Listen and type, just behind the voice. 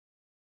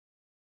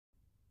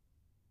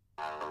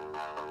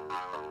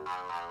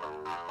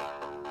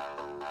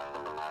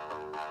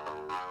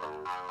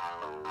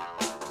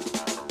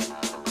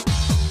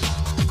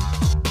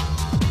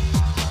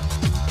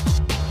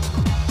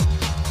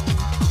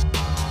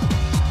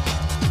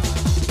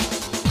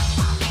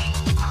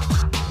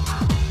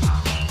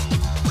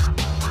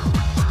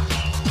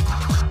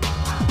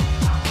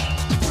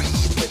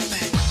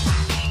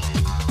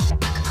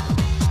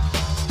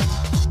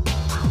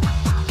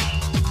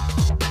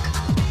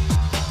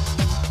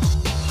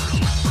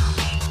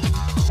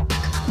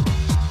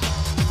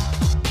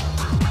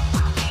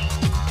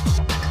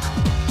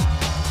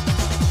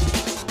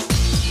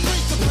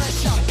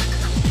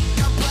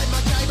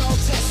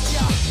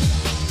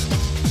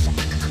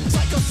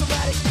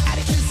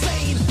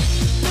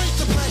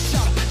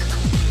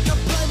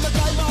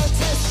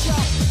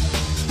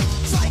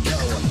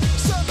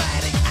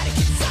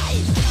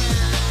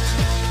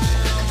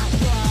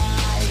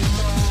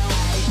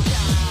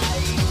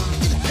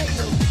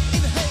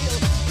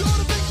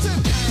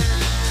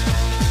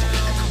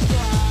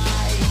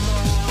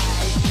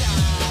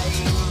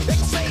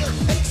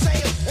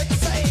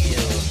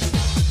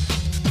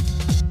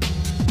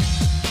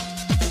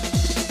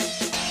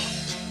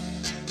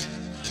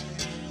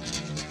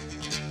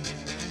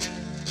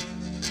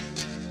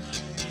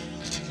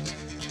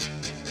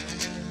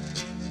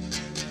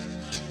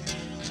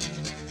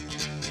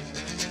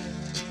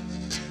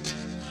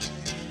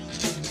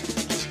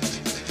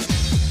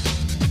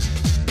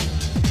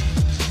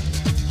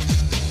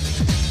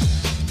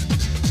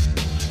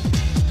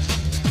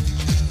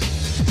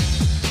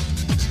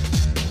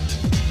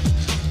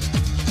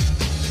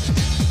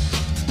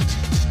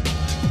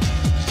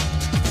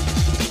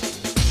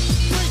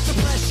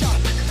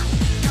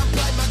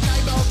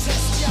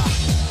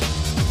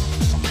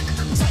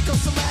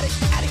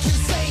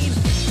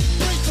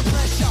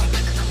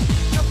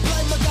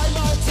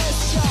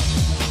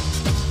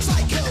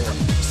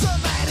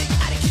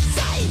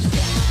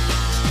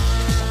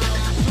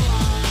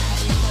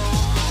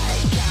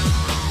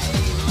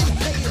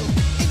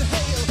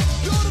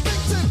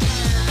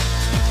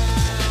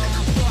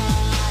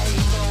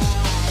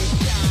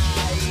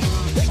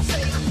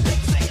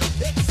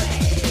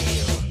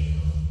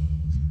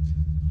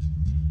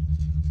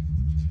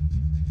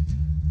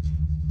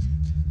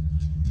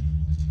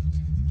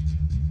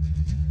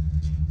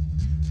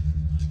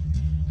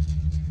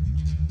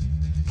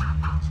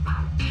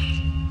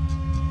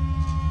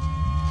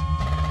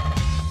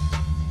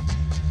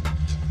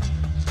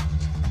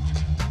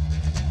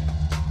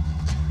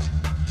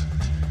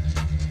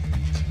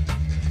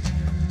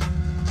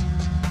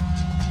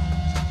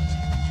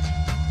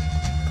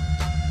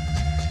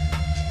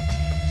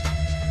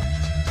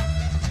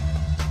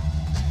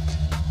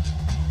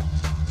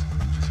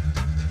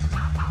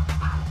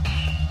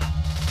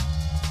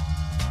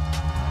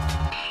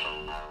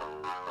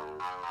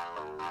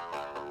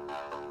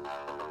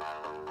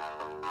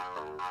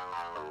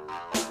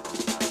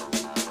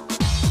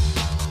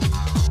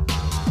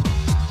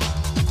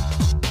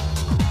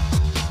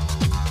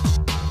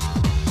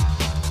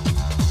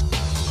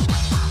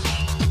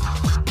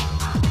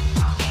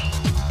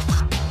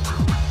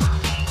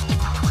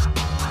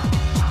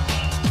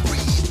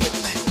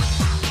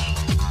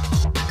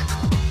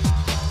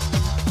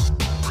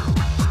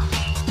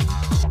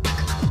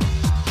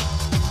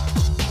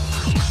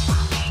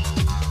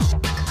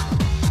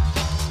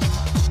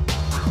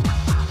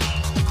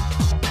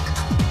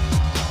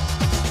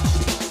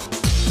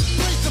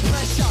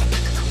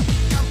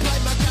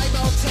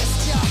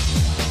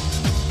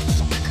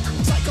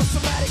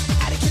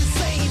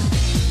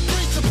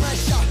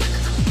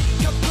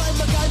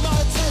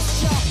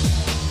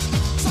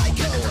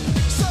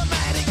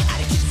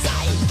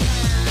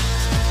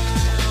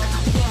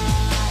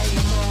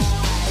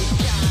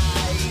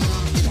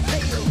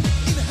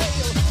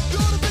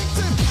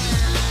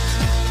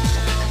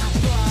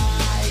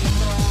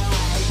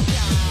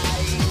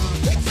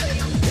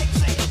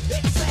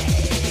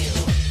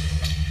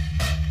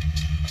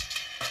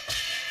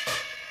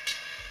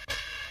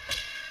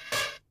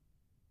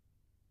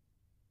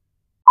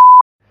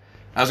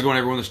How's it going,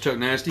 everyone? This is Chuck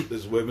Nasty.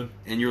 This is Whytmon.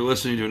 And you're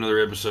listening to another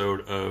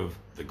episode of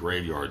The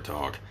Graveyard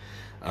Talk.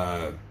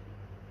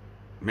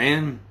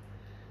 Man,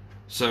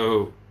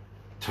 so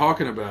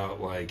talking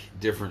about like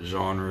different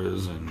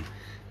genres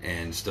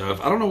and stuff,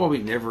 I don't know why we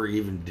never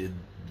even did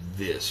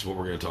this, what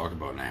we're going to talk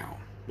about now.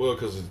 Well,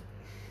 because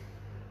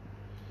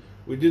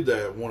we did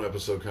that one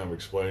episode kind of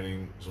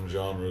explaining some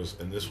genres,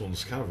 and this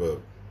one's kind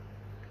of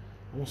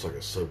almost like a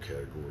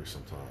subcategory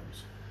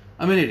sometimes.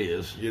 I mean, it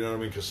is. You know what I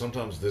mean? Because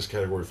sometimes this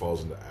category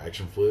falls into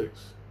action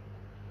flicks.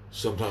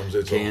 Sometimes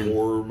it's a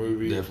horror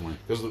movie. Definitely.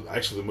 Because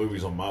actually the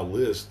movies on my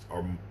list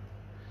are...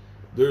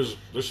 There's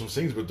some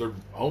scenes, but they're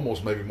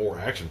almost maybe more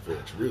action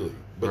flicks, really.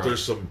 But right.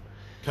 There's some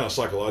kind of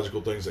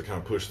psychological things that kind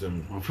of push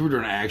them... Well, if we were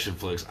doing action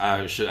flicks,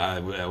 I wish I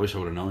would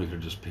have known you could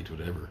have just picked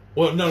whatever.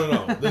 Well,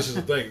 no. This is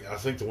the thing. I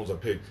think the ones I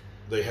picked,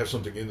 they have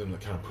something in them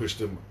that kind of push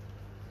them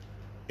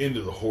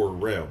into the horror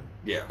realm.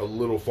 Yeah. A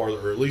little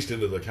farther, or at least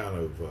into the kind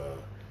of...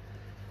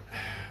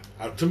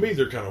 To me,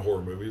 they're kind of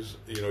horror movies,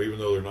 you know, even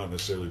though they're not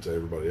necessarily to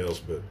everybody else,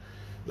 but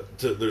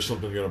there's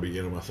something going to be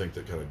in them, I think,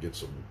 that kind of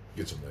gets them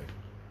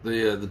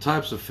there. The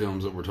types of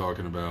films that we're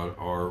talking about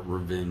are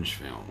revenge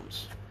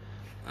films.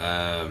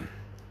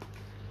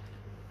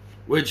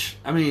 Which,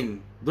 I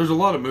mean, there's a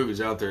lot of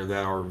movies out there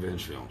that are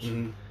revenge films.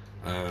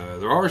 Mm-hmm.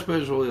 There are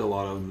especially a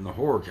lot of them in the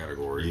horror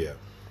category.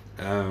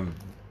 Yeah.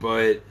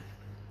 But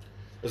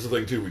that's the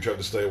thing too. We tried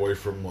to stay away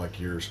from like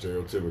your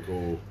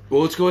stereotypical.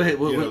 Well, let's go ahead.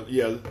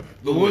 The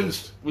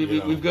ones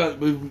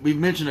we've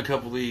mentioned a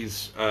couple of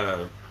these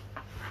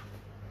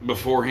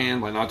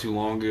beforehand, like not too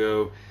long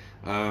ago,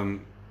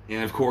 and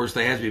of course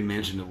they have to be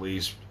mentioned at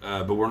least.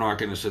 But we're not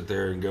going to sit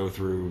there and go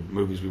through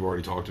movies we've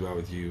already talked about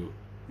with you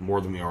more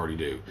than we already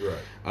do.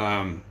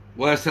 Right.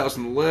 Last House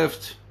on the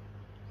Left,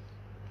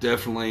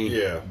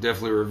 definitely a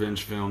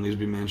revenge film. Needs to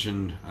be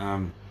mentioned.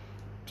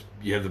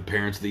 You have the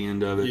parents at the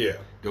end of it. Yeah.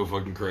 Go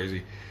fucking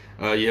crazy.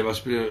 You have I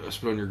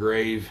Spit on Your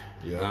Grave.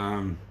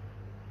 Yeah.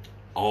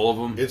 All of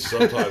them. Its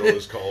subtitle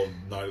is called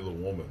Night of the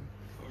Woman.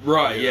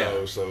 Right, you yeah.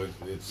 know, so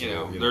it's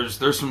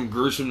there's some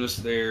gruesomeness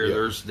there. Yeah.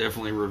 There's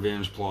definitely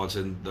revenge plots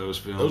in those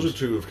films. Those are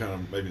two of kind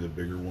of maybe the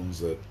bigger ones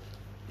that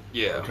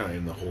are kind of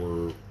in the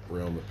horror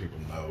realm that people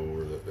know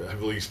or that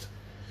have at least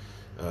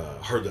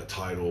heard that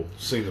title,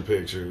 seen the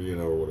picture, you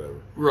know, or whatever.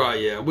 Right,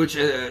 yeah. Which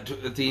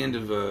at the end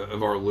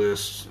of our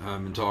list,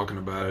 and talking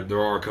about it, there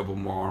are a couple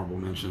more honorable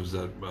mentions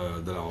that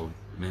I'll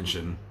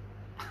mention.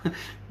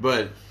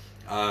 But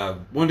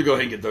wanted to go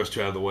ahead and get those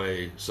two out of the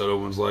way, so no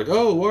one's like,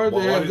 "Oh, why did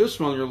they have this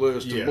one on your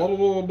list?" Yeah. And blah blah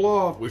blah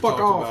blah. We've Fuck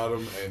talked off. about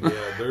them, and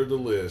they're the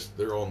list.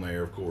 They're on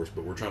there, of course,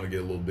 but we're trying to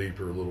get a little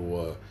deeper, a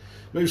little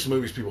maybe some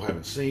movies people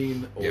haven't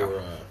seen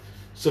or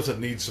stuff that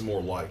needs some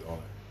more light on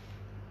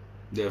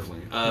it.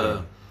 Definitely.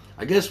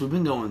 I guess we've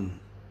been going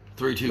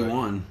 3, 2,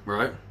 1,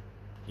 right?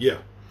 Yeah.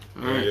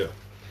 All right.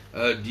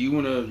 Yeah. Do you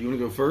wanna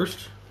go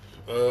first?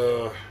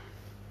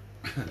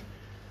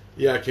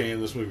 Yeah, I can.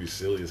 This movie's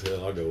silly as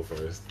hell. I'll go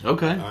first.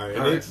 Okay. All right.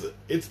 And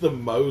it's the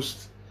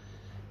most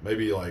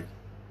maybe like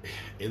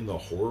in the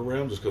horror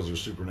realm just because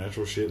there's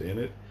supernatural shit in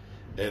it,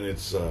 and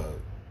it's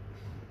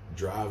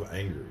Drive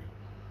Angry.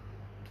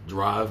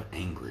 Drive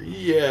Angry.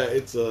 Yeah,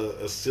 it's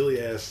a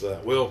silly ass.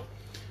 Well,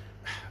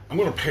 I'm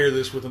going to pair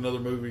this with another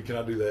movie. Can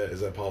I do that? Is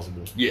that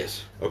possible?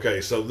 Yes.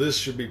 Okay, so this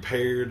should be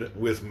paired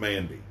with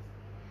Mandy.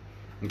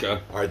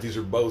 Okay. All right, these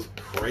are both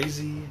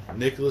crazy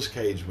Nicolas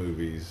Cage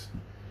movies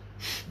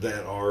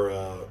that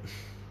are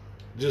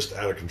just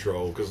out of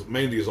control because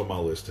Mandy is on my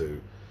list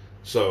too.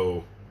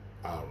 So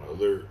I don't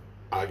know.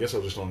 I guess I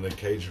was just on a Nick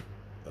Cage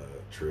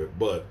trip,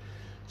 but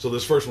so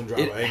this first one, Drive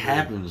Angry. It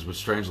happens, but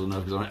strangely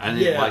enough, because I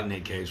didn't like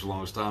Nick Cage for the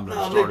longest time.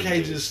 But Nick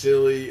Cage is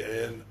silly,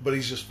 but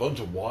he's just fun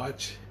to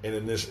watch. And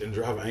in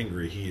Drive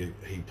Angry, he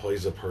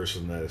plays a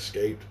person that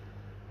escaped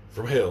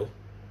from hell,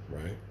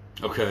 right?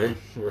 Okay.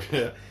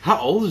 How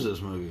old is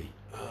this movie?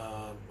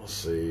 Let's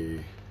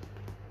see.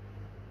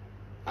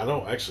 I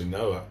don't actually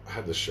know. I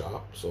had the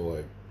shop, so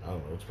like I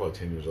don't know. It's probably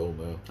 10 years old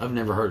now. I've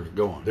never heard of it.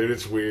 Go on, dude.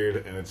 It's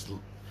weird, and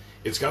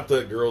it's got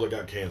that girl that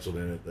got canceled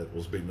in it that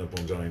was beating up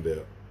on Johnny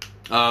Depp.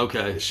 Oh,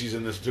 okay. She's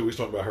in this too. We was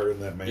talking about her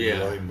in that Mandy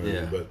Lane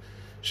movie, but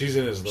she's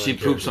in his. She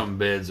poops on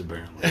beds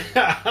apparently.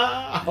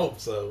 I hope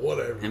so.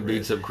 Whatever. And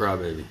beats up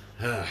Crybaby.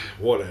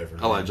 Whatever.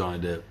 I like Johnny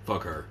Depp.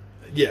 Fuck her.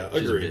 Yeah,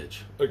 she's agreed. A bitch.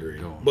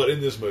 Agreed. But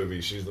in this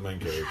movie, she's the main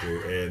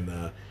character,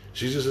 and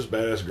she's just this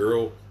badass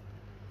girl.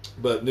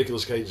 But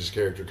Nicolas Cage's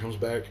character comes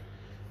back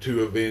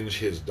to avenge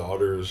his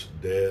daughter's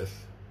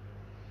death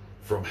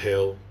from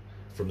hell,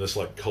 from this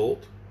like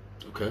cult.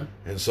 Okay.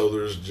 And so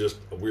there's just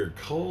a weird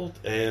cult,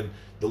 and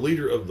the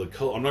leader of the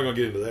cult. I'm not going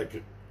to get into that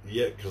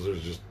yet because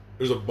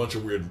there's a bunch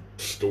of weird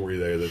story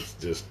there that's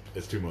just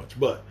it's too much.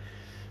 But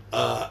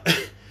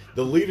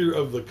the leader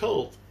of the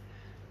cult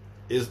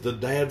is the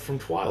dad from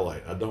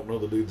Twilight. I don't know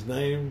the dude's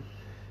name,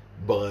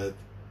 but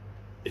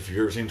if you've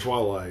ever seen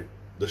Twilight,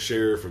 the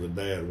sheriff or the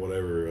dad,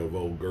 whatever, of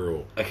old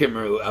girl. I can't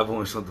remember. I've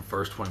only seen the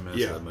first 20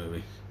 minutes of that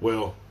movie.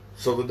 Well,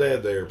 so the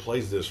dad there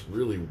plays this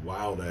really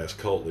wild-ass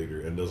cult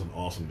leader and does an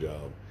awesome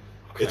job.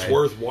 Okay. It's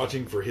worth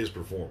watching for his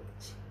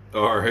performance.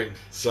 All right.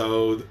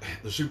 So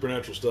the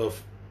supernatural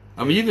stuff.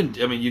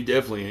 You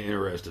definitely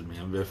interested me.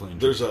 I'm definitely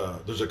interested.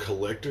 There's a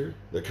collector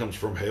that comes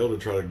from hell to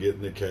try to get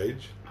Nick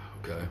Cage.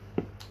 Okay.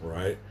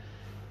 Right.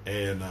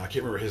 And I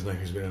can't remember his name.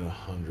 He's been in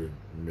 100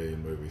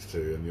 million movies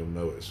too, and you'll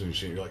know it as soon as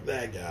you see him. You're like,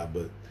 that guy,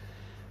 but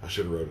I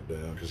should have wrote it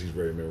down because he's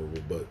very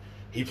memorable. But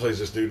he plays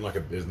this dude in like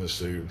a business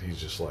suit, and he's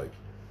just like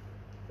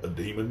a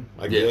demon,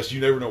 I guess.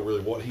 You never know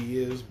really what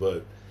he is,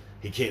 but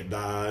he can't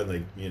die,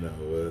 and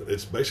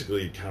it's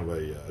basically kind of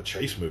a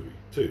chase movie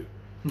too.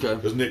 Okay.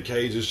 Because Nick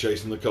Cage is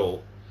chasing the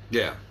cult.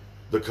 Yeah.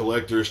 The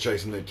collector is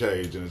chasing Nick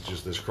Cage, and it's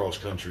just this cross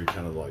country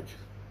kind of like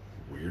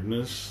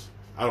weirdness.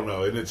 I don't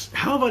know, and it's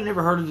how have I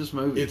never heard of this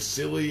movie? It's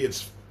silly.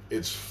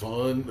 It's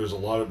fun. There's a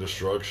lot of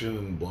destruction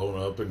and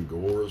blown up and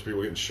gore. There's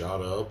people getting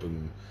shot up,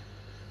 and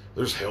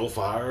there's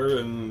hellfire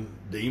and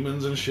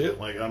demons and shit.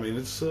 Like, I mean,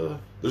 it's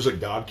there's a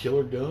god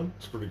killer gun.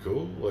 It's pretty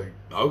cool. Like,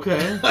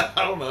 okay,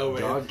 I don't know,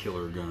 man. God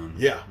killer gun.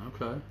 Yeah.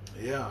 Okay.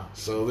 Yeah.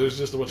 So there's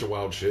just a bunch of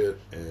wild shit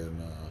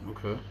and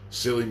Okay.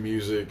 silly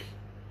music,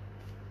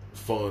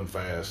 fun,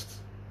 fast.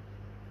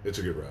 It's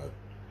a good ride.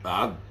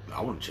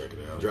 I want to check it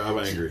out. Drive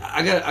angry.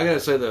 I gotta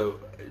say though,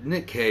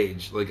 Nick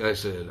Cage, like I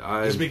said,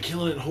 He's been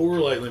killing it in horror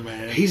lately,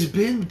 man. he's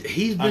been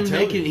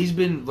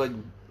like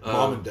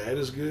Mom and Dad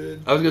is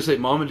good. I was gonna say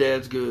Mom and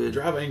Dad's good.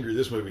 Drive Angry,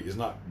 this movie is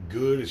not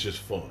good. It's just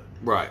fun.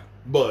 Right.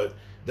 But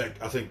that,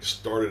 I think,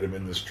 started him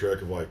in this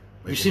trek of like.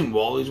 You seen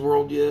Wally's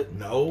World yet?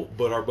 No,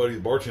 but our buddy the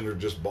bartender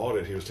just bought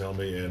it. He was telling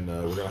me, and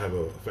we're gonna have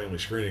a family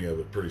screening of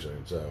it pretty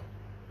soon. So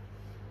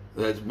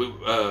That's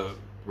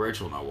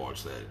Rachel and I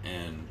watched that,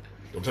 and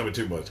don't tell me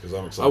too much because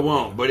I'm excited. I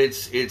won't. But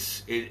it's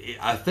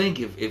I think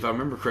if I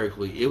remember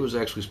correctly, it was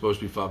actually supposed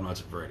to be Five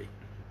Nights at Freddy.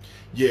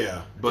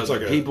 Yeah, but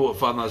the people at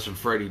Five Nights at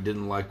Freddy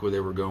didn't like where they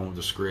were going with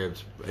the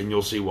script, and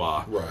you'll see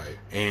why. Right.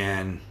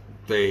 And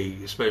they,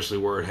 especially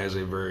where it has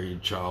a very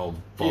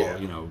children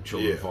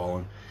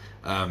falling.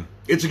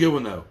 It's a good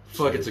one though.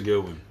 Fuck, it's a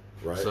good one.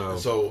 Right.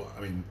 So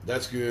I mean,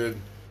 that's good.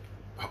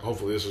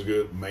 Hopefully, this is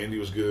good. Mandy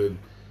was good.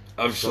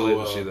 I'm still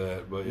able to see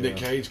that. But yeah. Nick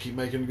Cage keep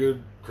making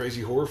good,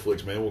 crazy horror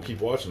flicks, man. We'll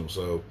keep watching them.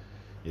 So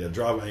yeah,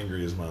 Drive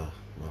Angry is my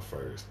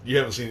first. You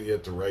haven't seen it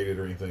yet to rate it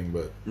or anything,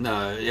 but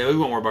no, yeah, we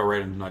won't worry about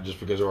rating tonight just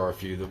because there are a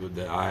few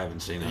that I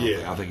haven't seen.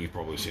 I think you've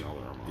probably seen all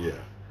of them.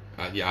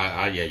 Yeah,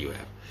 yeah, you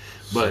have.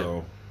 But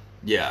so,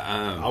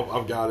 yeah,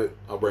 I've got it.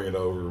 I'll bring it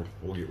over.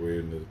 We'll get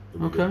weird.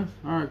 Okay, good.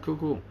 All right,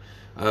 cool.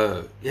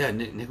 Yeah,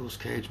 Nicolas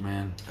Cage,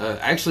 man.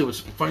 Actually, it was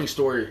a funny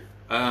story.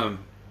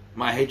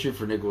 My hatred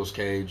for Nicolas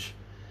Cage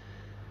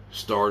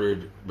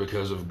started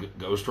because of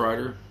Ghost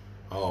Rider.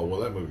 Oh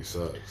well, that movie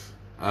sucks.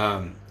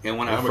 And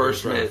when I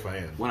first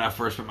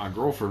met my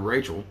girlfriend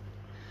Rachel,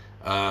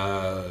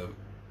 I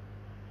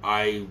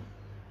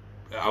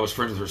was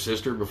friends with her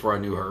sister before I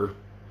knew her,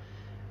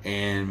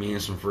 and me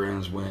and some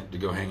friends went to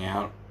go hang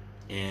out,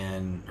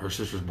 and her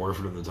sister's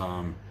boyfriend at the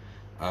time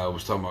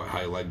was talking about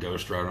how he liked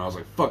Ghost Rider, and I was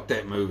like, "Fuck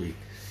that movie."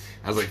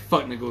 I was like,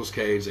 "Fuck Nicolas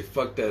Cage. They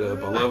fucked that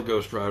up. I love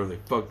Ghost Rider. They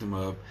fucked him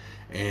up."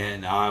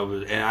 And I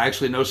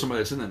actually know somebody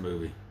that's in that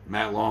movie,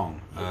 Matt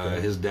Long.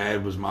 Okay. His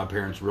dad was my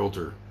parents'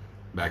 realtor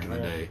back in the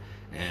day.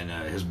 And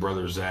his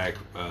brother Zach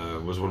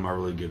was one of my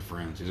really good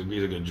friends. He's a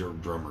good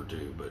drummer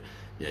too, but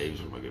yeah, he was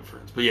one of my good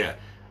friends. But yeah,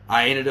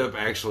 I ended up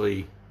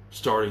actually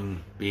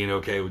starting being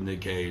okay with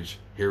Nick Cage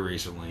here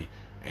recently,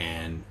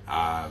 and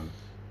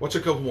watch a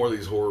couple more of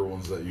these horror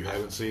ones that you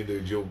haven't seen,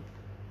 dude.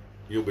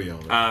 You'll be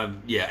on it.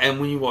 Yeah, and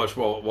when you watch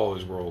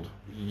Wally's World,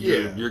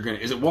 you're gonna.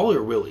 Is it Wally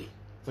or Willie?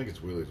 I think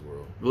it's Willie's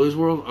World. Willie's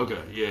World? Okay,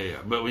 yeah.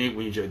 But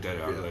when you check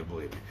that out, like,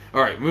 believe me.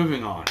 All right,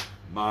 moving on.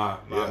 My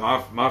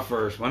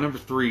number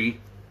 3.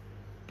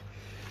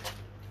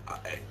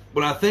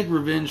 When I think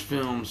revenge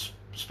films,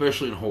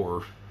 especially in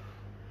horror,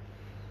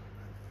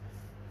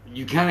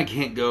 you kind of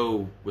can't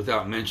go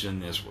without mentioning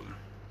this one.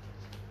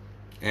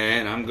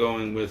 And I'm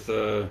going with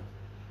the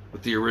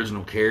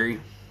original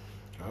Carrie.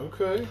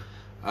 Okay.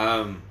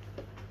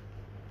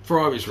 For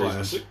obvious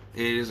reasons. Classic.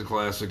 It is a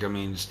classic. I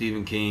mean,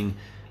 Stephen King,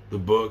 the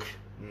book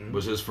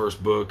was his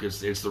first book.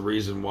 It's the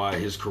reason why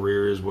his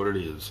career is what it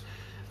is.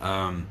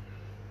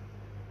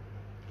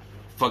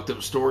 Fucked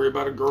up story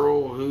about a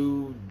girl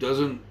who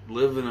doesn't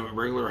live in a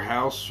regular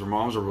house. Her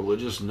mom's a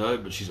religious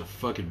nut, but she's a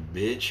fucking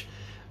bitch.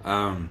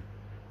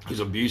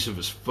 Who's abusive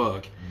as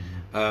fuck.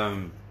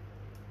 And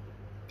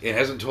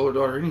hasn't told her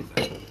daughter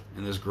anything.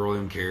 And this girl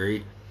named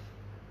Carrie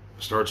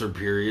starts her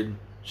period.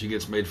 She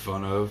gets made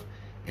fun of,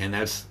 and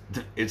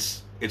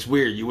it's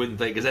weird. You wouldn't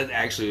think, because that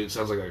actually, it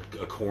sounds like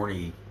a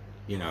corny,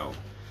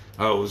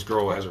 oh, this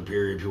girl has her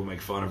period. People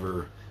make fun of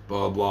her.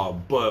 Blah blah.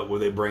 But when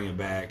they bring it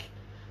back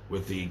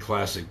with the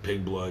classic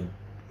pig blood,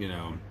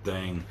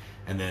 thing,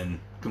 and then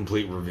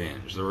complete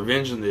revenge. The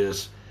revenge in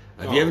this.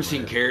 If you haven't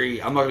seen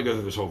Carrie, I'm not going to go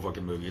through this whole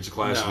fucking movie. It's a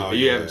classic. If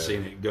you haven't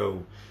seen it,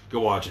 go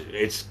watch it.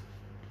 It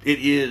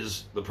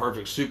is the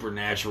perfect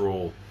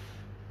supernatural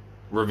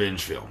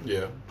revenge film.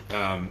 Yeah.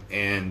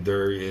 And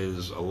there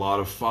is a lot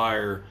of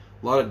fire,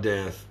 a lot of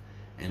death,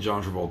 and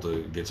John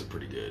Travolta gets it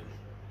pretty good.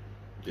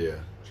 Yeah,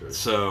 true.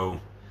 So,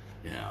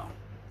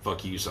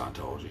 fuck you,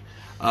 Scientology.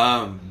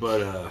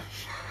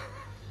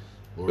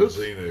 Lord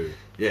Xenu.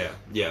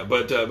 Yeah,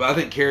 but I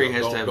think Carrie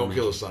has to have. Don't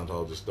kill us,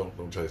 Scientologists.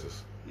 Don't chase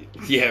us.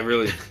 Yeah,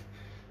 really.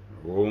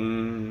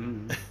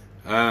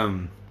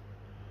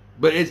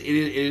 But it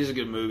is a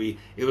good movie.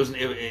 It was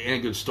and a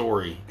good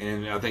story,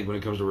 and I think when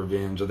it comes to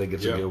revenge, I think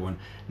it's a good one.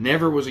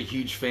 Never was a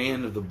huge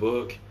fan of the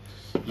book.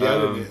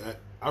 Yeah,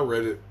 I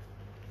read it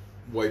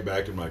way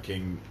back in my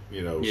King,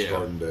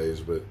 starting days,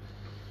 but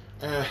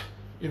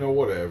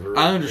whatever.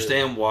 I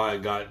understand why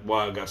it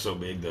got so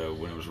big though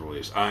when it was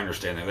released. I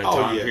understand that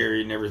time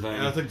period and everything.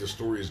 And I think the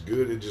story is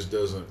good. It just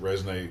doesn't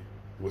resonate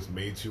with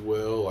me too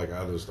well. Like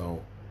I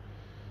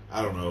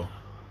don't know.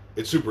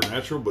 It's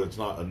supernatural, but it's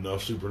not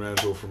enough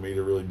supernatural for me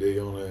to really dig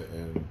on it.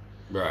 And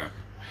right,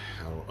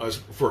 I don't know. It's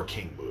for a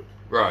King book,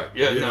 right?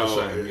 Yeah,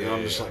 same.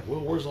 I'm just like,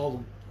 well, where's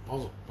all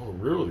all the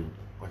really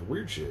like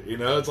weird shit. You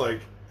know, it's like,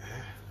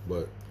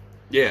 but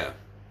yeah.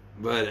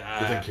 But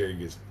I think Carrie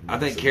gets. I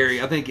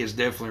think it's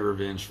definitely a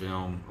revenge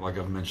film, like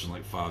I've mentioned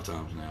like 5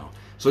 times now.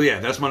 So yeah,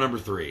 that's my number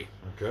 3.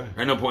 Okay.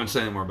 There's no point in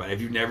saying more about it.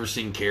 If you've never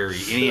seen Carrie,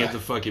 any of the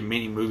fucking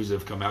mini movies that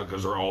have come out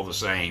because they're all the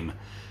same,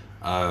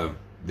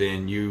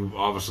 then you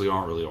obviously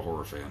aren't really a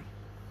horror fan.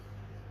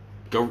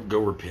 Go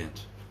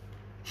repent,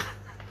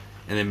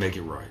 and then make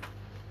it right.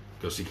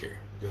 Go see Carrie.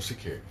 Go see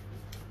Carrie.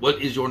 What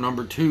is your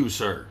number 2,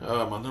 sir?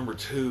 My number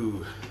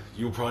 2,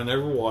 you'll probably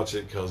never watch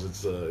it because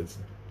it's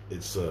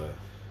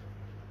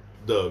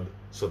dubbed,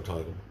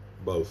 subtitled,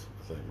 both,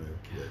 I think, maybe.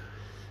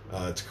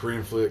 But, it's a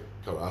Korean flick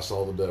called I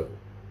Saw the Devil.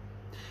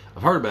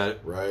 I've heard about it.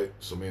 Right?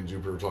 So me and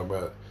Jupiter were talking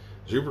about it.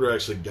 Jupiter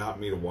actually got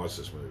me to watch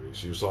this movie.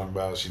 She was talking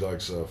about it. She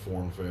likes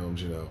foreign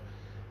films, you know,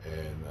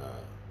 and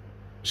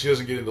she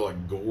doesn't get into,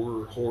 like,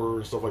 gore, horror,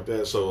 and stuff like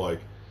that. So, like,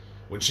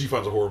 when she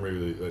finds a horror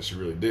movie that she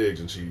really digs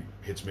and she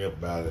hits me up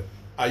about it,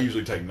 I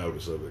usually take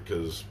notice of it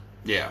because,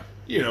 yeah,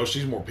 you know,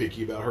 she's more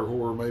picky about her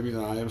horror maybe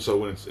than I am. So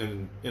when it's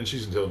and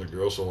she's an intelligent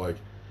girl, so like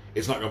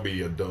it's not going to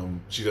be a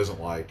dumb. She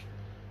doesn't like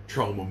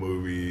trauma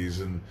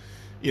movies and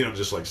you know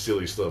just like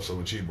silly stuff. So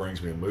when she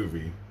brings me a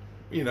movie,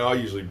 you know, I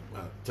usually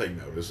take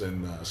notice.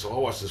 And so I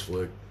watched this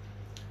flick,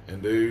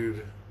 and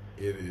dude,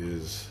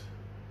 it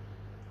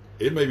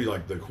may be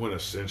like the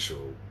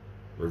quintessential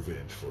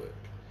revenge flick.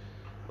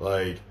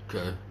 Like,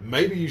 okay,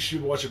 maybe you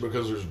should watch it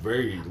because there's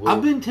very little...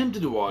 I've been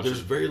tempted to watch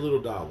There's it. very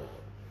little dialogue.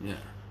 Yeah.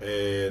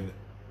 And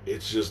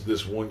it's just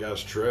this one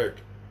guy's trek,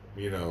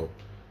 you know,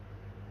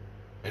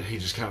 and he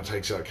just kind of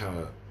takes out kind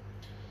of...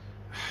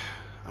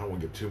 I don't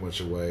want to give too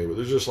much away, but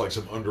there's just like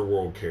some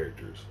underworld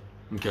characters.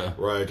 Okay.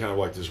 Right? Kind of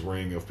like this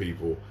ring of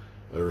people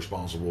that are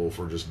responsible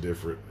for just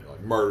different, like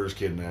murders,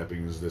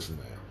 kidnappings, this and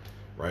that.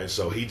 Right?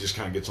 So he just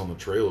kind of gets on the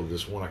trail of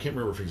this one. I can't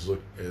remember if he's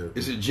looking...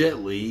 Is it Jet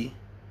Li?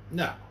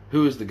 No.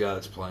 Who is the guy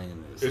that's playing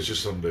in this? It's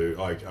just some dude.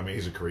 Like, I mean,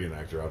 he's a Korean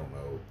actor. I don't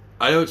know.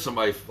 I know it's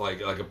somebody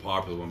like a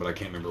popular one, but I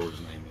can't remember what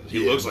his name is.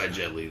 He looks like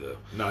Jet Li though.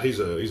 No, he's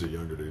a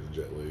younger dude than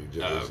Jet Li.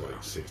 Jet Li's okay.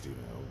 like 60 now,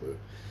 but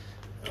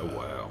Oh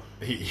wow.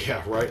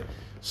 Yeah, right.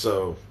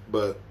 So,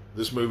 but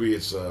this movie,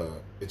 it's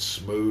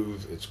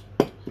smooth. It's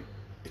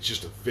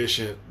just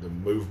efficient. The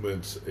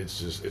movements,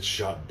 it's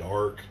shot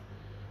dark,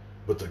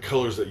 but the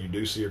colors that you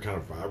do see are kind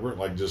of vibrant.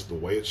 Like just the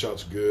way it's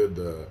shot's good.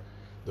 The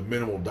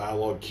minimal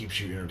dialogue keeps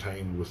you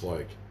entertained with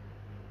like.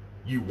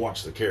 You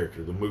watch the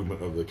character. The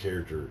movement of the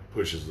character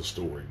pushes the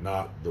story,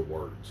 not the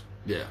words.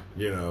 Yeah.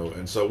 You know,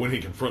 and so when he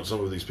confronts some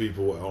of these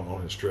people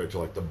on his trek to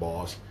like the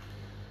boss,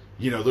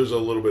 you know, there's a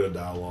little bit of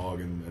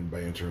dialogue and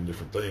banter and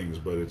different things,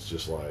 but it's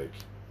just like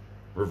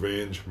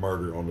revenge,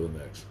 murder, on to the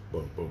next.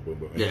 Boom, boom, boom,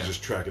 boom. And he's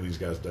just tracking these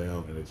guys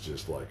down, and it's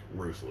just like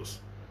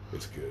ruthless.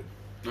 It's good.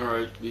 All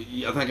right.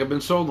 I think I've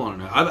been sold on it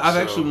now. I've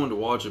actually wanted to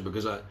watch it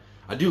because I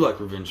do like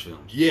revenge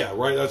films. Yeah,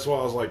 right. That's why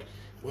I was like,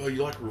 well,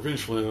 you like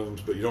revenge films,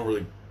 but you don't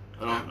really...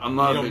 I'm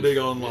not. You don't dig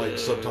on like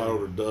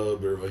subtitled or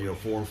dubbed or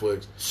foreign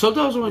flicks.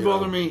 Subtitles only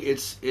bother me.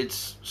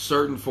 It's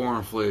certain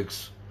foreign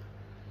flicks.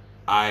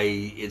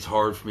 It's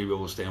hard for me to be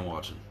able to stand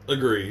watching.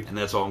 Agreed. And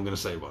that's all I'm going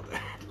to say about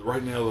that.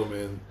 Right now, though,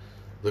 man,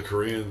 the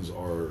Koreans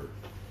are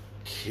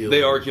killing.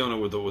 They are killing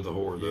it with the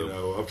horror, though. You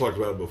know, I've talked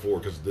about it before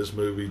because this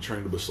movie,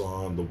 Train to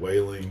Busan, The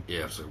Wailing,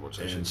 yeah, so what's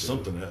that and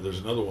something. There's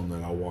another one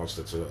that I watched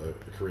that's a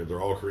Korean. They're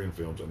all Korean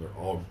films, and they're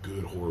all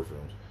good horror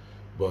films,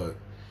 but.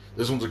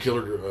 This one's a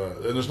killer,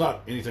 and there's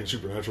not anything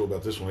supernatural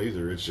about this one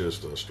either. It's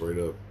just a straight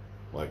up,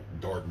 like,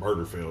 dark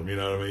murder film. You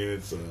know what I mean?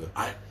 It's.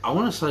 I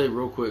want to say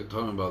real quick,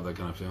 talking about that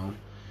kind of film,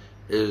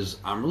 is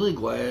I'm really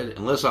glad,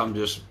 unless I'm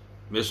just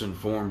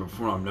misinformed, but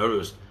from what I've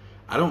noticed,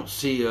 I don't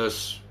see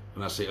us.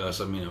 When I say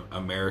us, I mean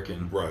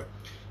American. Right.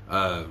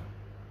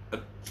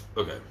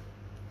 Okay.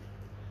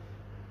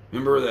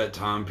 Remember that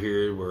time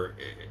period where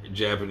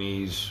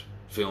Japanese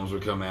films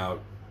would come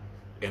out,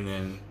 and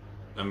then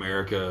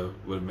America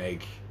would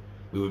make.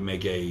 We would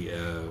make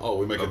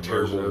we make a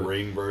terrible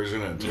Rain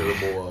version and a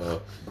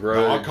terrible.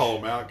 No, I'll call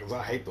them out because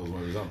I hate those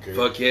movies. I don't care.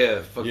 Fuck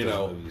yeah, fuck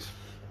those movies.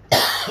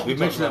 We've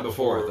mentioned that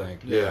before, I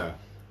think. Yeah,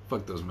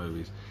 fuck those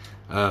movies.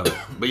 But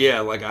yeah,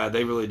 like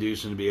they really do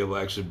seem to be able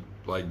to actually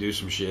like do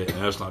some shit,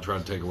 and us not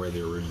trying to take away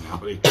the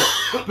originality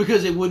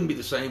because it wouldn't be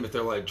the same if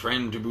they're like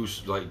Train to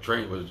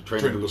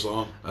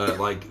Busan,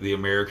 like the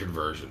American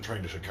version,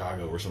 Train to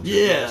Chicago or something.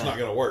 Yeah, it's not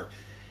gonna work.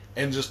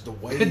 And just the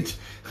way,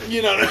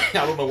 you know,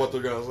 I don't know what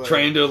they're going to say.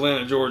 Train to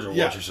Atlanta, Georgia.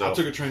 Watch yourself. I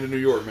took a train to New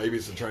York. Maybe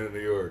it's a train to New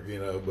York, you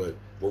know, but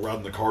we're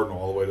riding the Cardinal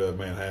all the way to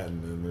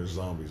Manhattan and there's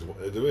zombies.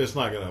 It's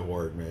not going to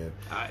work, man.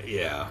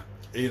 Yeah.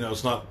 You know,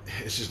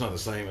 it's just not the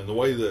same. And the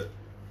way that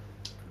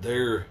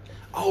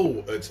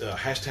it's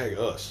hashtag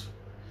us.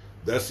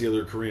 That's the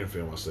other Korean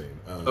film I've seen.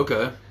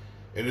 Okay.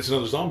 And it's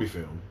another zombie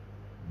film,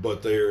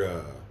 but it's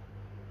a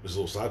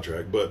little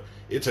sidetrack, but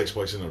it takes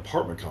place in an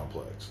apartment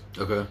complex.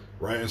 Okay.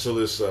 Right? And so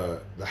this, the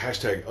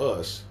hashtag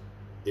us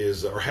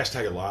is, or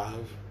hashtag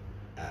alive.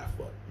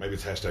 Maybe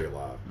it's hashtag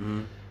alive.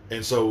 Mm-hmm.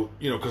 And so,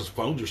 you know, because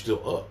phones are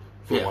still up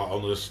for a while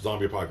on this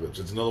zombie apocalypse.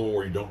 It's another one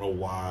where you don't know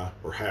why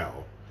or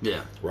how.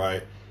 Yeah.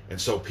 Right?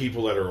 And so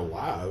people that are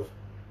alive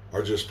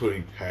are just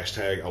putting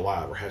hashtag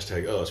alive or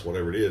hashtag us,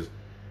 whatever it is,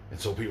 and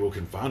so people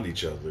can find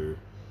each other,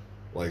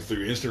 like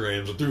through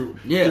Instagrams or through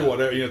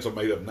whatever. It's a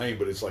made up name,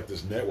 but it's like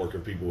this network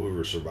of people who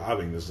are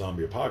surviving this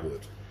zombie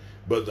apocalypse.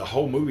 But the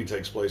whole movie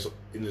takes place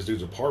in this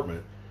dude's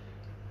apartment,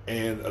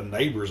 and a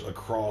neighbor's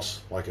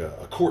across like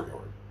a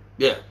courtyard.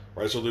 Yeah.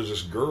 Right. So there's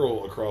this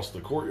girl across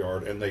the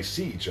courtyard, and they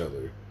see each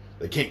other.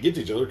 They can't get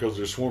to each other because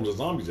there's swarms of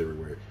zombies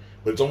everywhere.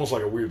 But it's almost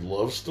like a weird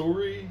love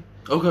story.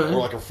 Okay. Or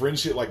like a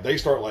friendship. Like they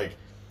start like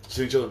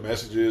sending each other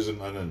messages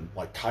and then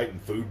like kiting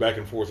food back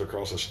and forth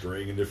across a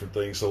string and different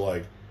things. So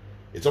like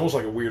it's almost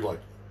like a weird like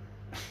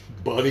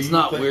buddy. It's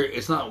not thing. weird.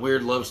 It's not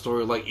weird love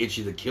story like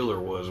Itchy the Killer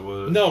was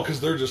it? No,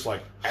 because they're just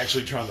like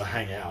actually trying to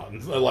hang out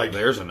and like.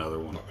 There's another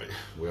one.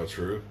 Well,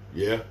 true.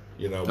 Yeah,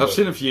 I've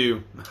seen a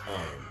few.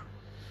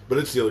 But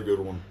it's the other good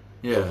one.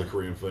 Yeah. Of the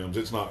Korean films.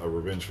 It's not a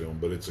revenge film,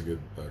 but it's a good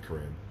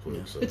Korean film.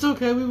 Yeah. So. It's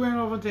okay. We ran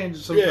off on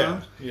tangents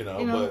sometimes. Yeah,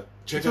 but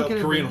check out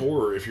Korean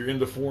horror. If you're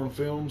into foreign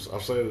films, I'll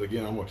say it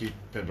again, I'm going to keep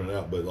pimping it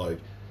out, but like,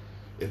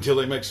 until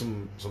they make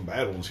some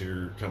bad ones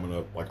here coming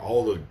up, like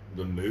all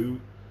the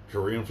new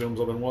Korean films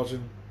I've been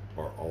watching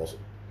are awesome.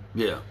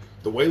 Yeah.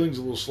 The Wailing's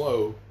a little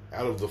slow.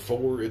 Out of the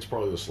 4, it's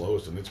probably the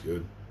slowest, and it's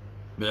good.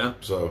 Yeah.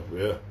 So,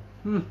 yeah.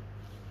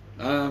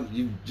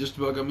 You just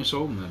about got me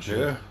sold on that shit.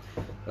 Yeah.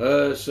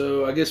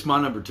 So I guess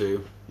my number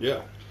 2.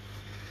 Yeah.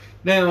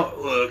 Now,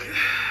 look,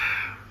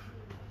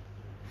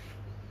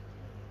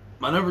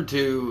 my number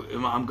 2.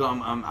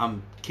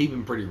 I'm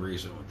keeping pretty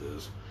recent with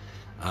this.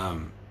 I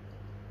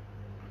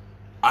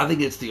think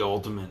it's the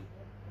ultimate,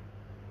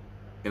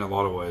 in a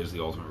lot of ways,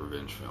 the ultimate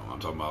revenge film. I'm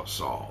talking about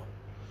Saw.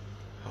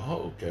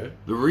 Oh, okay.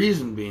 The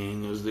reason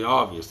being is the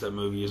obvious. That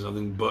movie is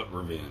nothing but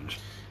revenge.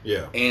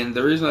 Yeah. And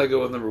the reason I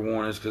go with number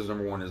 1 is because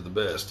number 1 is the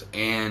best.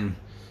 And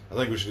I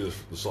think we should do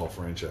the Saw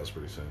franchise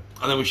pretty soon.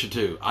 I think we should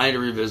too. I need to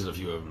revisit a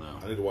few of them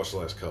though. I need to watch the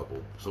last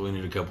couple. So we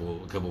need a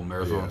couple of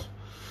marathons.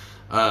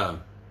 Yeah.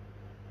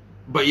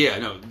 But yeah,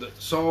 no.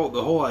 Saw,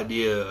 the whole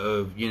idea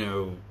of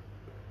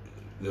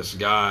this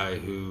guy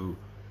who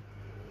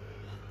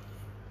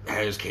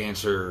has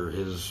cancer,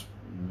 his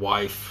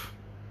wife,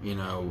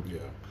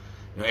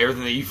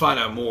 everything that you find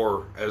out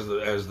more as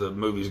the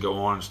movies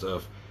go on and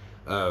stuff.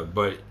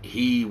 But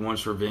he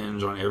wants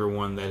revenge on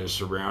everyone that is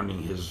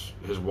surrounding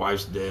his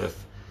wife's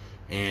death,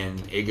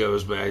 and it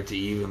goes back to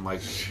even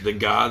like the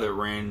guy that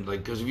ran,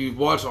 like, because if you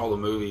watch all the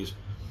movies,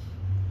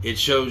 it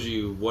shows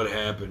you what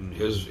happened.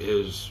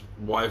 His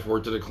wife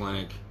worked at a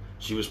clinic,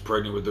 she was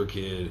pregnant with their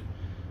kid,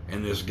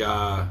 and this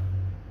guy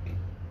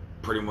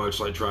pretty much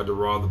like tried to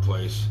rob the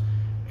place,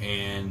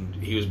 and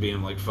he was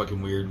being like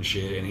fucking weird and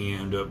shit, and he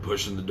ended up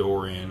pushing the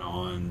door in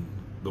on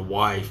the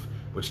wife,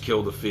 which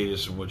killed the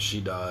fetus, in which she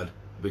died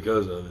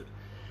because of it.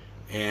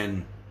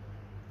 And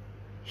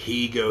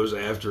he goes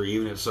after,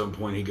 even at some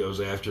point he goes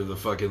after the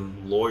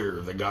fucking lawyer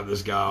that got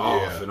this guy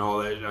off and all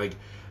that. Like,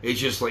 it's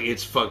just like,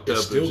 it's fucked up.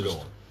 Still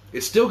going.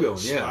 It's still going.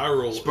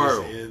 Spiral is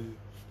in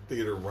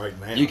theater right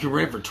now. You can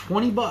rent it for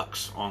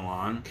 $20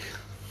 online.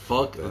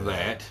 Fuck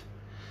that.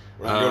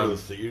 When I go to the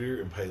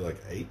theater and pay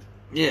like $8.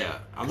 Yeah,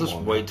 I'll just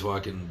wait till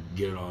I can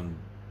get it on.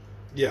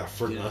 Yeah,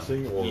 for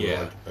nothing or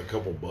like a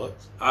couple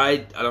bucks.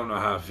 I don't know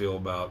how I feel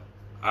about.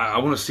 I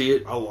want to see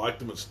it. I liked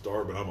them at the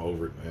start, but I'm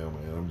over it now,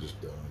 man. I'm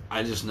just done.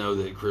 I just know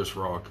that Chris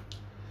Rock.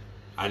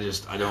 I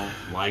don't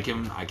like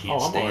him. I can't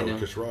stand him.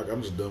 Chris Rock.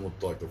 I'm just done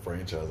with like the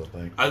franchise. I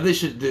think they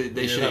should.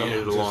 They should have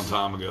ended it a long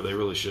time ago. They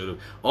really should have.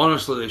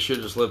 Honestly, they should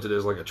have just left it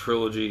as like a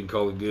trilogy and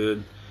call it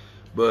good.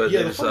 But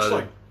yeah, the first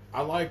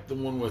I like the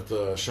one with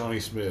Shawnee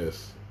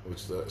Smith,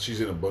 which she's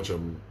in a bunch of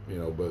them,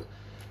 But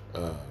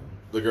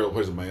the girl that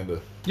plays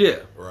Amanda. Yeah.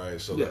 Right.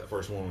 So that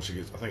first one when she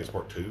gets, I think it's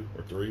part 2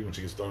 or 3 when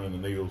she gets thrown in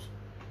the needles.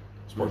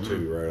 It's part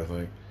 2, right? I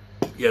think.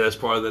 Yeah, that's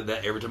probably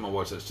that. Every time I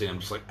watch that scene, I'm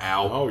just like,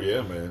 ow. Oh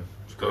yeah, man.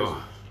 It's crazy.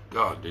 Oh,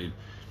 God, dude.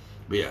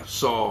 But yeah,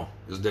 Saw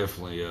is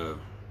definitely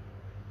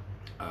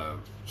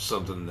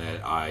something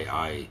that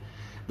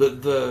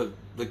the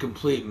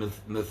complete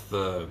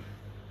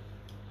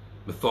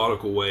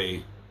methodical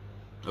way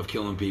of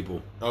killing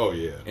people. Oh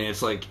yeah. And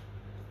it's like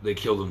they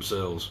kill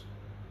themselves.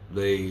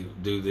 They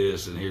do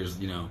this, and here's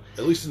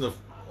At least in the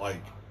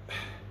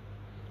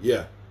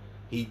yeah,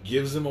 he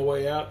gives them a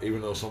way out,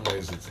 even though some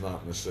ways it's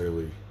not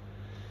necessarily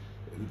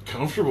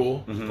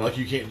comfortable. Mm-hmm. Like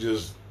you can't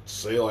just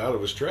sail out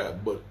of his trap,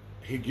 but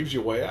he gives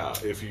you a way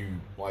out if you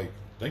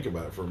think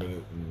about it for a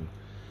minute. And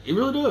he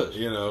really does.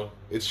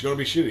 It's going to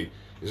be shitty.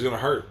 It's going to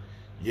hurt.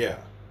 Yeah.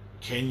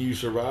 Can you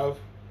survive?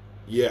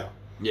 Yeah.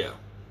 Yeah.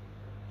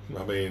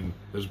 I mean,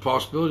 there's a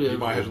possibility. You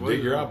might have to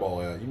dig your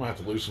eyeball out. You might have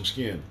to lose some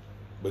skin.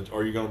 But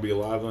are you going to be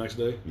alive the next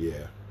day?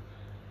 Yeah.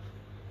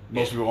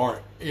 Most people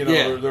aren't.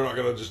 They're not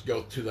going to just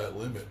go to that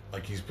limit.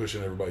 Like he's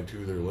pushing everybody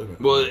to their limit.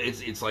 Well,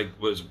 it's like,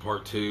 what is it,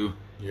 part 2?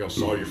 You're going to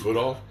saw your foot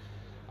off?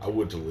 I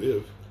would to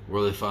live.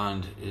 Where they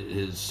find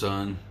his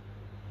son,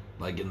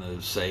 like in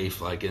the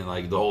safe, like in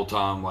the whole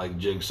time, like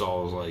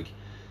Jigsaw is like,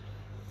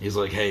 he's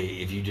like, hey,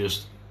 if you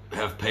just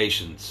have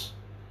patience,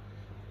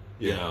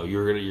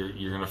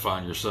 you're gonna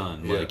find your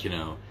son,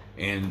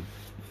 and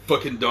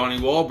fucking Donnie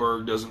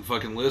Wahlberg doesn't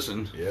fucking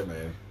listen. Yeah,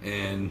 man.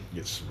 And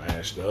Gets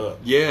smashed up.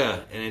 yeah,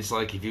 and it's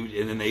like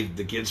and then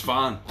the kid's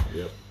fine.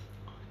 Yep.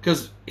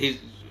 Because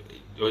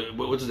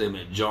what's his name?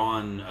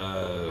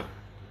 John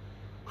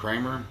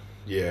Kramer.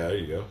 Yeah, there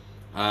you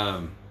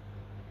go.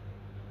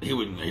 He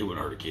wouldn't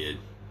hurt a kid.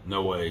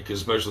 No way. Because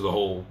especially the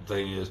whole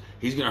thing is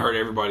he's going to hurt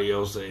everybody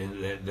else,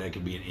 and that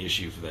could be an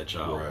issue for that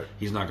child. Right.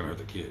 He's not going to hurt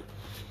the kid.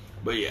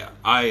 But yeah,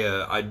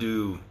 I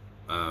do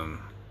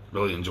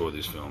really enjoy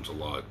these films a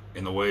lot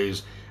in the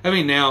ways. I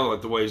mean, now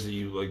like the ways that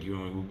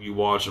you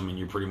watch them and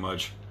you're pretty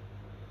much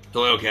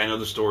like, okay, I know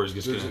the story's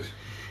just gonna.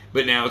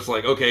 But now it's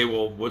like, okay,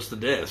 well, what's the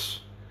deaths?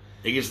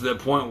 It gets to that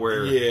point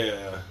where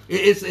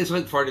it's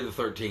like Friday the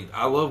 13th.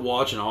 I love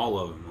watching all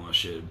of them and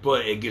shit,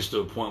 but it gets to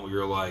a point where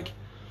you're like,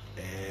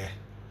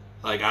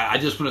 like I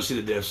just want to see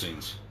the death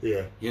scenes.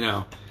 Yeah, you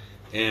know,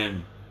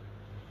 and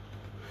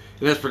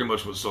that's pretty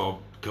much what Saw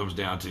comes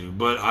down to.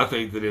 But I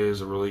think that it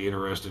is a really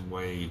interesting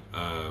way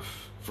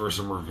for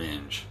some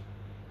revenge.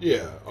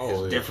 Yeah,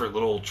 different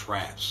little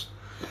traps,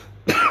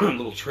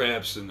 little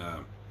traps and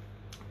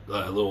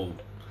little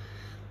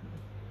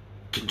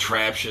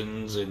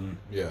contraptions and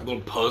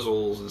little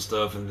puzzles and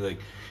stuff. And like,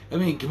 I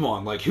mean, come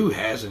on, like who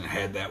hasn't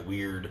had that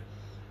weird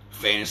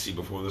fantasy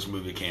before this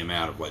movie came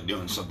out of like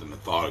doing something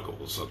methodical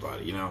with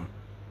somebody? You know,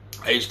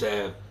 I used to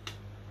have,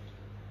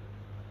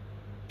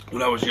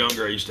 when I was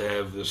younger, I used to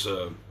have this.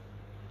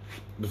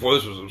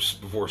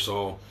 Before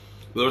Saw,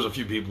 there was a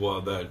few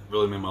people that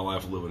really made my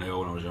life a living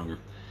hell when I was younger,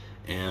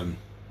 and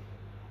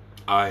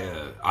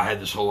I had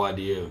this whole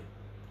idea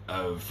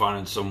of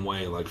finding some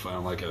way, like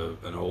finding like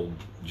an old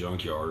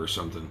junkyard or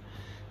something,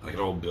 like an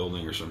old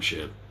building or some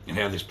shit, and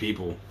have these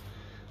people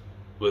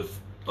with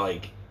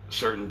like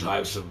certain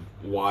types of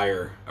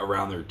wire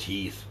around their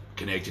teeth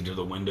connected to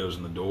the windows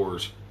and the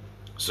doors,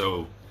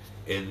 so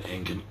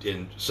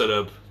and set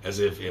up as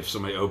if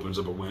somebody opens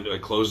up a window,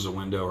 closes a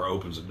window or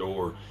opens a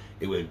door,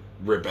 it would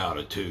rip out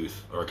a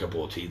tooth or a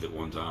couple of teeth at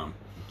one time.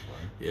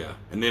 Yeah.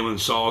 And then when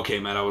Saw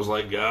came out, I was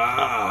like,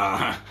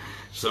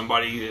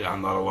 somebody,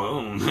 I'm not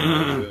alone.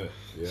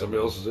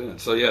 Somebody else is in it.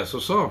 So yeah, so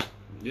Saw.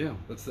 Yeah,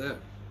 that's that.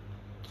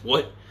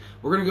 We're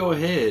going to go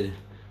ahead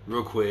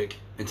real quick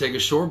and take a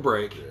short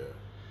break. Yeah.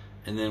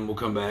 And then we'll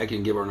come back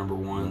and give our number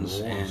ones.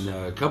 And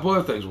a couple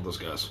other things we'll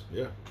discuss.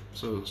 Yeah.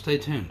 So stay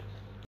tuned.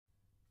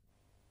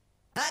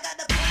 I got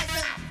the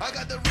poison, I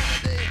got the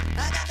remedy,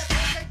 I got the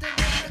perfect and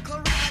miracle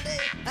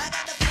remedy. I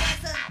got the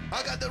poison,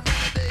 I got the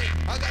remedy,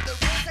 I got the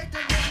perfect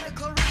and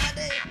miracle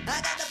remedy. I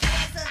got the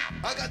poison,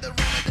 I got the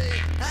remedy,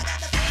 I got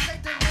the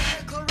perfect and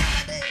miracle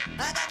remedy.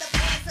 I got the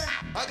poison,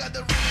 I got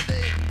the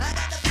remedy, I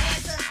got the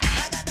poison,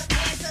 I got the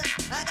poison,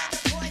 I got the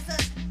poison.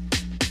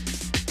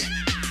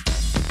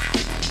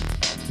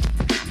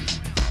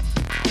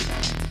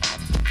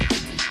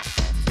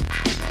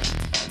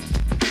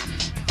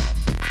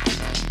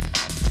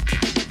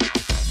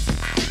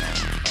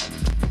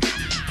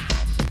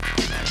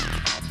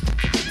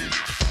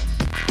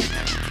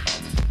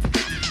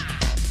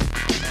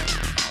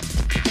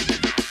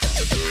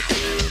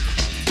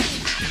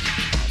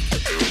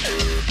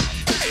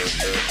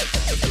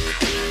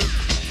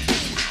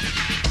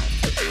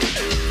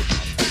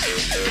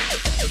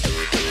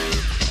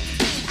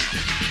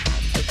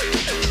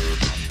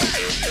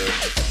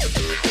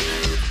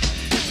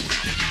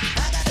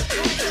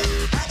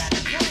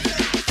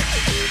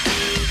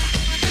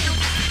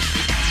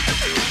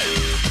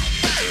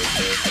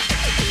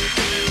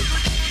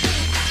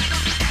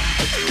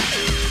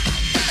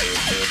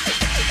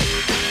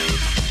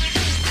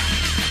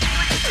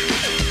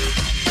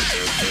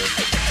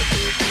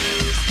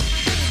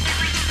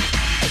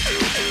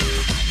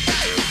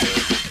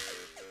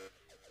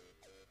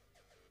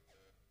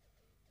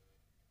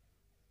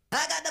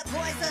 I got the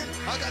poison,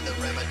 I got the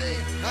remedy,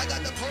 I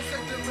got the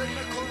perfect and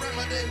miracle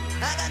remedy.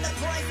 I got the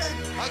poison,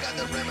 I got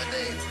the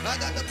remedy, I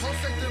got the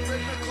perfect and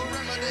miracle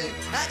remedy.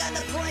 I got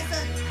the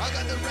poison, I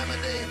got the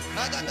remedy,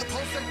 I got the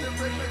perfect and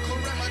miracle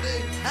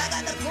remedy. I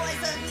got the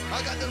poison,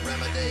 I got the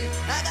remedy,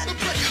 I got the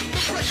pressure.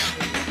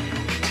 Remedy.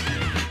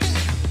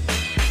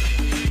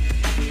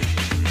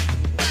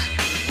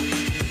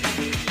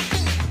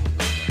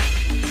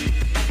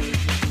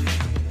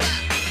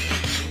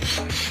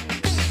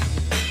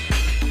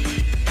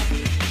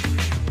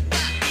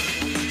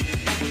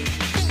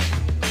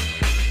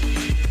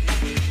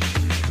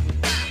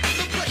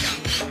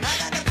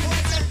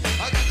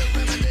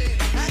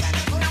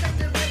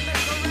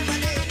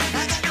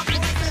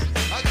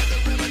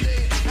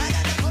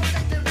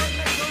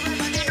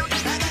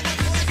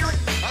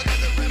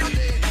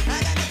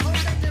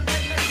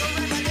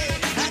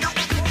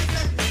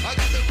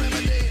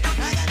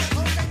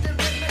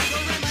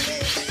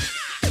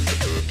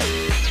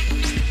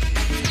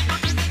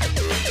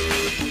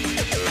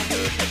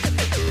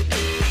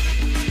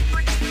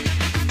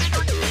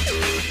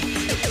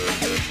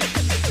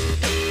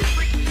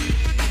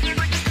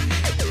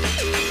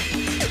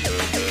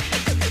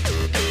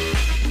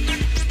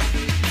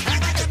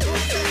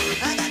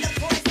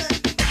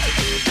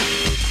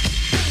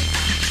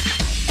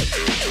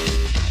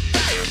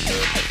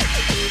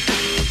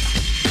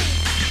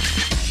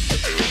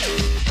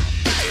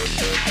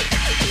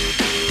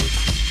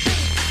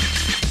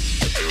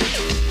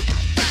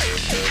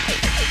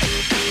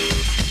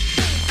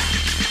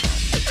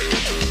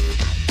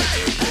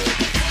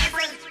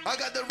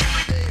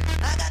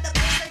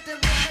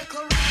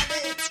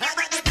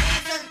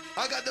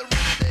 I got the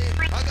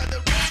remedy. I got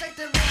the prostate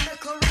and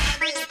medical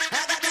remedy.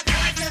 I got the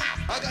poison.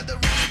 I got the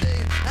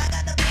remedy. I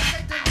got the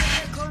prostate and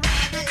medical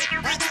remedy.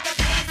 I got the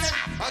poison.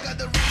 I got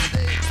the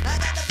remedy. I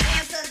got the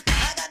poison.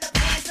 I got the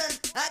poison.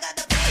 I got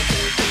the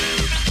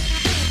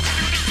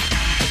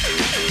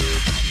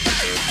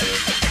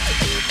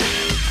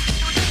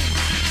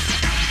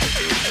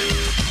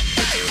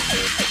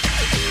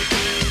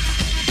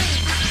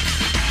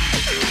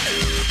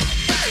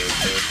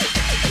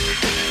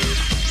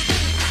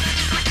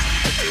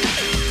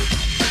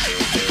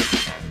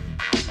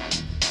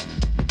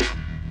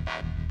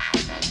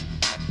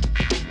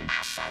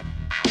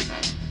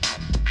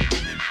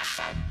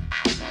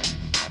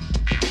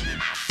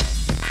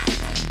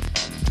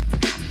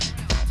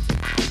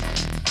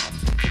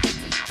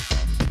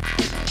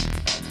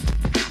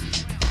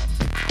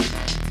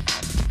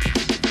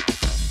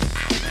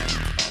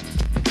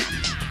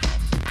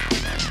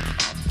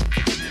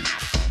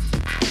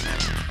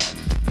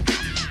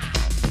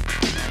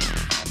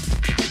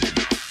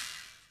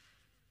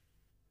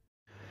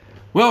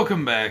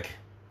Welcome back.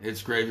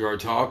 It's Graveyard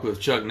Talk with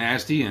Chuck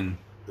Nasty, and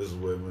This is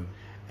Whytmon.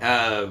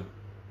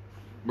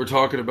 we're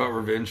talking about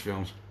revenge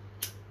films.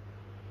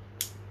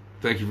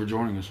 Thank you for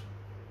joining us.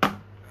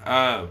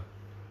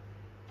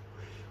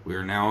 We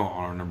are now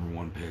on our number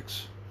one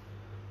picks.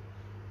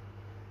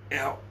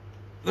 Now,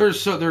 there are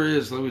so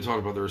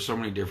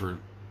many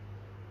different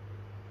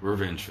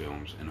revenge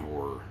films in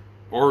horror,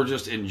 or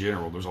just in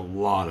general. There's a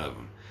lot of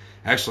them.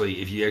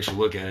 Actually, if you actually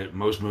look at it,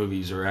 most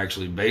movies are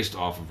actually based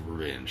off of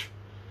revenge.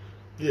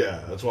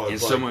 Yeah, that's why In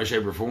it's some way,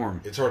 shape, or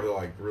form. it's hard to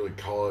like really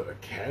call it a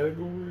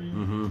category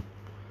Mm-hmm.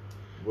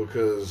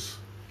 because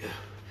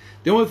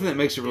The only thing that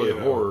makes it really You a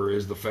know. horror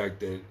is the fact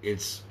that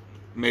it's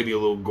maybe a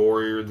little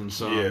gorier than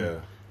some yeah,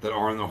 that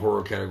are in the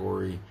horror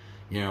category.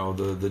 You know,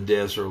 the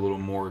deaths are a little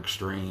more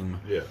extreme.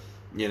 yeah,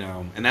 You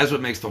know, and that's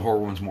what makes the horror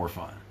ones more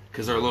fun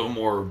because they're a little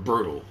more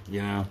brutal.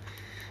 You know,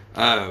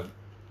 but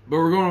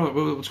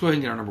let's go ahead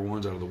and get our number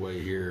ones out of the way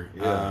here.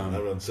 yeah. I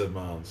haven't said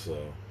mine, so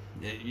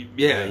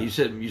Yeah, you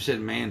said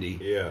Mandy.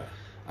 yeah.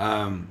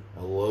 I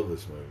love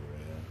this movie,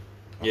 man.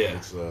 I Yeah.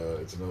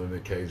 think it's another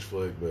Nick Cage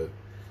flick, but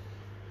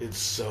it's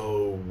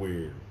so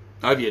weird,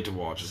 I've yet to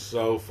watch it.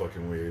 so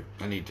fucking weird.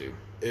 I need to.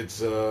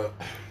 It's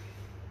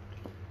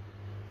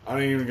I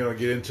ain't even gonna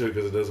get into it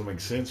because it doesn't make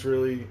sense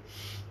really.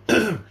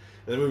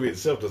 The movie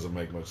itself doesn't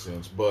make much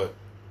sense, but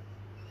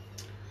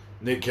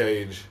Nick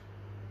Cage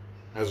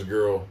has a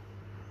girl.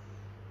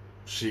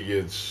 She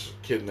gets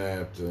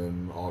kidnapped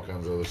and all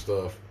kinds of other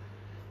stuff,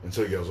 and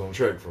so he goes on a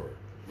trek for her.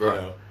 Right.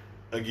 You know?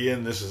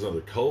 Again, this is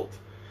another cult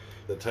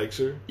that takes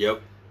her,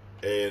 Yep.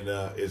 and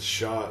it's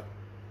shot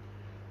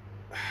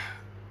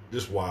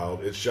just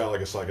wild. It's shot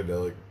like a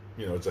psychedelic.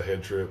 You know, it's a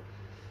head trip,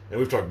 and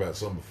we've talked about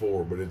some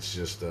before, but it's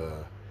just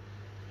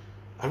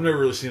I've never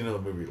really seen another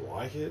movie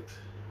like it,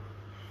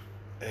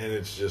 and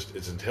it's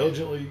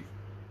intelligently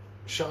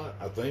shot.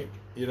 I think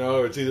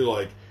it's either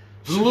like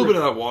There's a little bit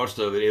that I watched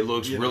of it. It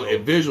looks You really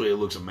know. visually. It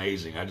looks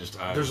amazing.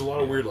 There's a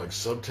lot of weird like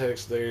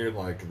subtext there, and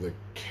like the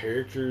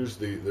characters.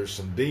 There's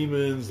some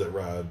demons that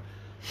ride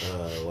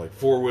like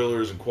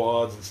 4-wheelers and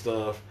quads and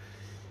stuff.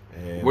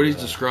 And What he's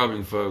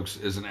describing, folks,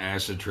 is an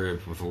acid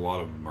trip with a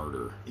lot of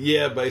murder.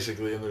 yeah,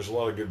 basically, and there's a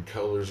lot of good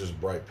colors. There's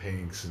bright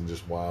pinks and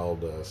just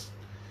wild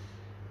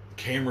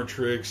camera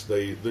tricks.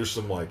 There's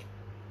some like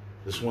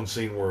this one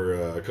scene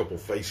where a couple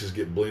faces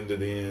get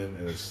blended in,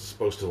 and it's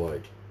supposed to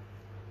like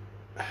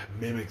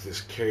mimic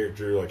this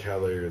character, like how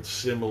they're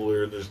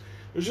similar. There's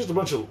just a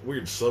bunch of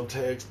weird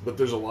subtext, but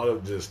there's a lot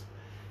of just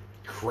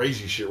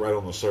crazy shit right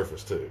on the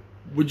surface too.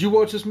 Would you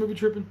watch this movie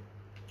tripping?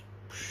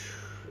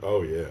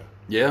 Oh yeah,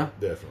 Yeah.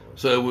 definitely.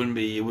 So it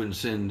wouldn't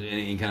send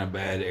any kind of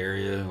bad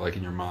area like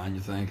in your mind.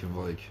 You think of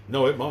like,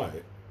 No, it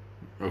might.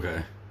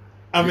 okay,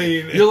 I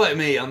mean, you're like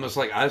me. I'm just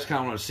like I just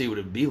kind of want to see what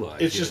it'd be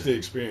like. it's just the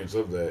experience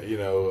of that,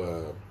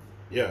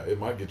 yeah, it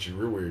might get you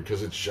real weird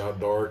because it's shot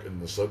dark and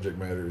the subject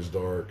matter is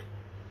dark,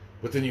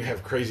 but then you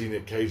have crazy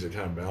Nick Cage that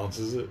kind of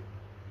balances it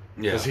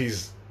yeah,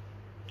 because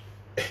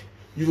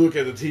you look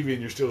at the TV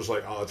and you're still just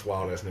like, oh, it's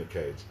wild ass Nick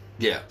Cage.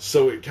 yeah,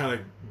 So it kind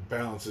of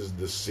balances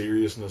the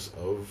seriousness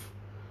of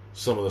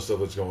some of the stuff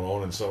that's going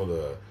on and some of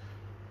the.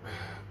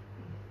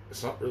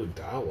 It's not really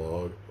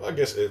dialogue. I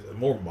guess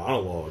more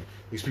monologue.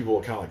 These people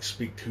kind of like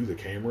speak to the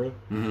camera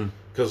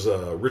because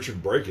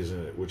Richard Brake is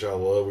in it, which I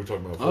love. We talked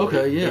about before.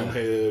 Okay, yeah.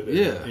 Doomhead,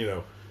 and, Yeah.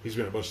 He's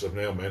been in a bunch of stuff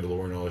now,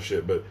 Mandalorian, and all that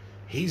shit. But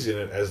he's in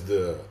it as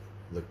the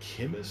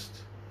chemist,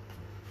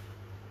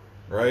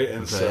 right?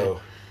 And Okay.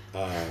 so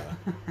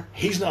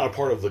he's not a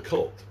part of the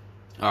cult.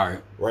 all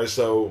right, Right,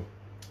 so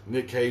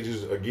Nick Cage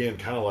is again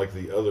kind of like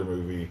the other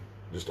movie,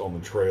 just on the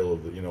trail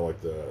of the, like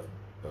the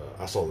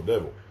I Saw the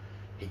Devil.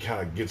 He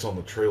kind of gets on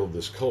the trail of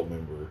this cult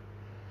member,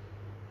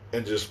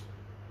 and just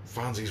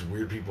finds these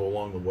weird people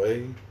along the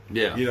way.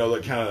 yeah.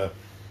 That kind of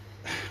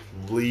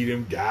lead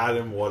him, guide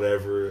him,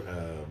 whatever.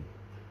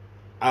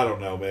 I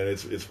don't know, man.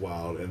 It's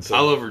wild, and so I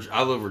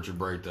love Richard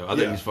Brake though. I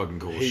think he's fucking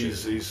cool. as shit.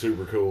 He's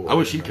super cool. I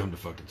wish he'd And, come to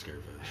fucking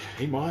Scarefest.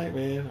 He might,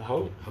 man. I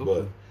hope.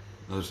 Hope.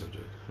 But Another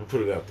subject. I'll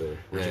put it out there.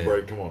 Richard Yeah.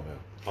 Brake, come on now.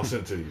 I'll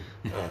send it to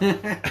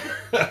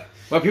you.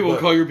 Why people will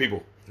call your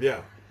people.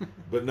 Yeah.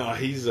 But no,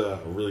 he's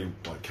a really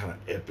like kind of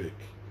epic,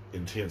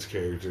 intense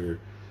character.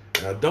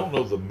 And I don't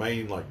know the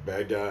main like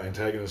bad guy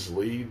antagonist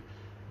lead,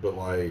 but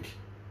like,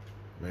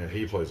 man,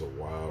 he plays a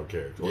wild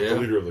character. Like Yeah. the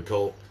leader of the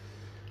cult.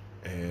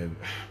 And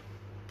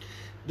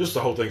just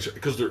the whole thing,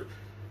 because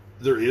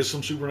there is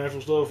some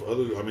supernatural stuff.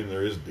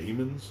 There is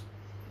demons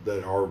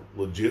that are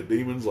legit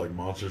demons, like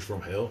monsters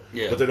from hell.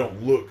 Yeah. But they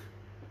don't look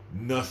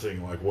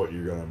nothing like what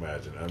you're going to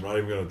imagine. I'm not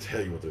even going to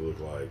tell you what they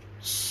look like.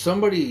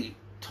 Somebody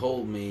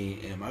told me,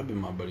 and it might have been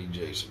my buddy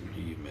Jason,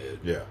 who you met.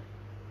 Yeah.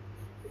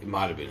 It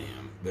might have been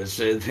him. That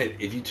said that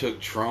if you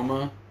took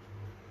Trauma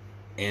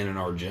and an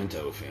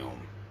Argento film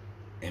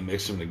and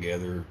mixed them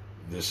together,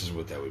 this is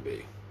what that would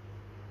be.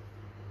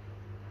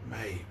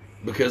 Maybe.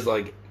 Because,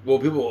 like, well,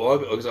 a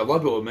lot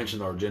of people have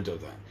mentioned the Argento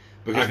thing.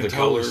 Because the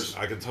colors.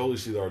 I can totally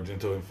see the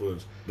Argento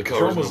influence. The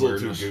colors Trauma's and a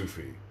little weirdness. too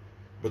goofy.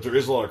 But there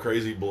is a lot of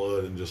crazy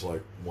blood and just,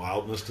 like,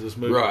 wildness to this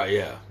movie. Right,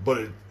 yeah.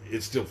 But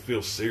it still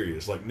feels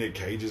serious. Like, Nick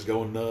Cage is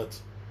going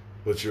nuts.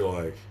 But you're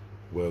like,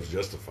 well, it's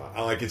justified.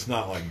 Like, it's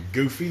not, like,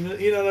 goofy.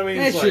 You know what I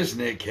mean? It's like, just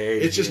Nick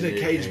Cage. It's just Nick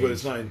Cage, but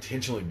it's not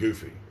intentionally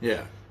goofy.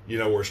 Yeah. You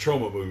know, whereas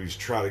Trauma movies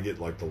try to get,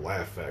 like, the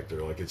laugh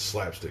factor. Like, it's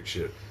slapstick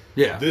shit.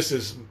 Yeah. This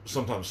is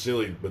sometimes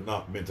silly, but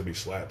not meant to be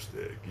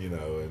slapstick, you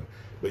know.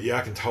 But yeah,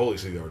 I can totally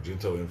see the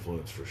Argento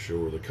influence for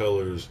sure. The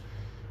colors,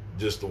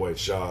 just the way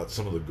it's shot,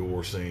 some of the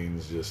gore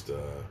scenes, just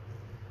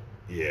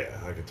yeah,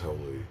 I can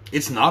totally.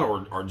 It's not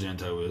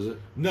Argento, is it?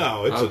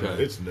 No,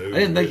 it's new. I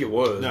didn't think it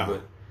was, no.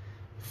 but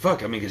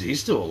fuck, I mean, because he's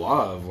still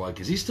alive. Like,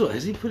 has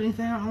he put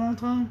anything out in a long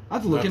time? I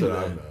have to look Not into that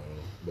I that. know,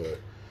 but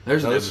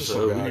There's an No, this is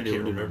some episode. guy, We I need to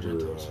can't do remember,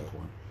 Argento at some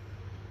point.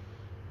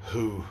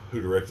 who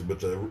directed? But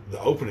the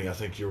opening, I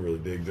think you'll really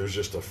dig. There's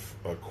just a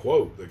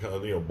quote, that kind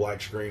of,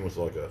 black screen with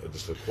like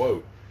just a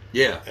quote.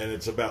 Yeah. And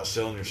it's about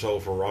selling your soul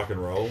for rock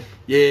and roll.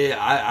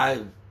 Yeah,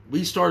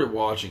 we started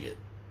watching it,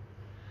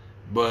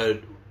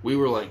 but we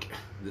were like,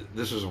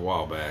 this was a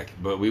while back,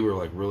 but we were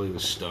like really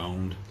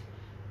stoned,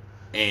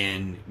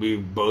 and we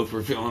both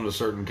were feeling a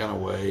certain kind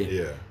of way.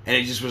 Yeah. And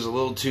it just was a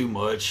little too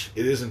much.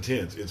 It is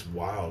intense. It's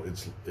wild.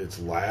 It's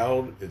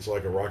loud. It's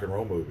like a rock and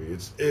roll movie.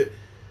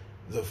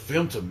 The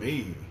film, to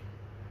me,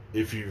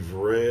 if you've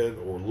read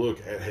or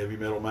look at Heavy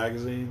Metal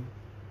magazine,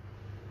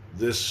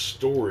 this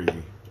story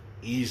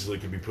easily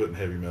could be put in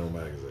Heavy Metal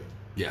magazine.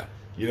 Yeah.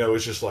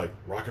 It's just like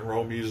rock and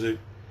roll music.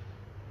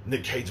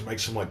 Nick Cage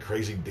makes some like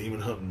crazy demon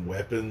hunting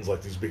weapons,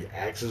 like these big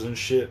axes and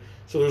shit.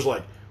 So there's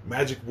like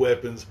magic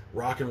weapons,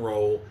 rock and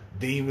roll,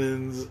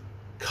 demons,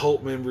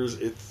 cult members.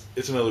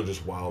 It's another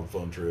just wild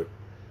fun trip.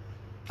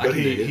 But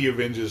he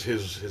avenges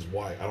his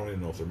wife. I don't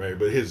even know if they're married,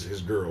 but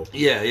his girl.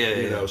 Yeah.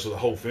 You know, so the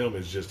whole film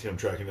is just him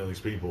tracking down these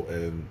people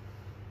and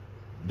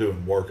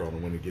doing work on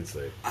them when he gets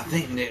there. I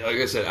think, like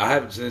I said, I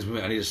haven't seen this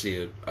movie. I need to see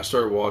it. I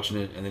started watching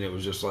it, and then it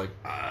was just like,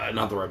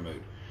 not the right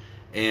mood.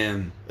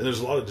 And there's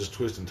a lot of just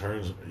twists and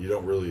turns. You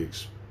don't really,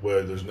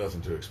 there's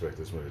nothing to expect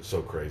this movie. It's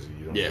so crazy.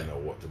 You don't even know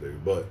what to do.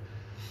 But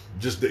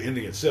just the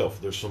ending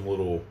itself, there's some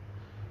little,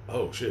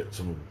 oh shit,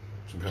 some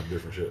kind of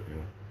different shit, you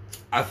know.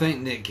 I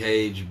think Nick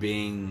Cage,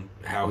 being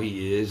how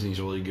he is, and he's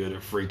really good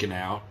at freaking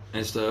out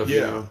and stuff. Yeah.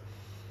 You know,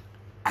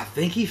 I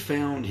think he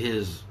found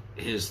his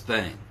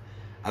thing.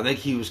 I think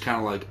he was kind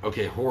of like,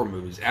 okay, horror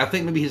movies. I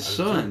think maybe his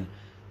son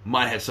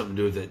might have something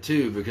to do with that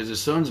too, because his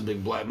son's a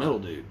big black metal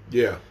dude.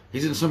 Yeah.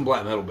 He's in some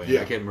black metal band.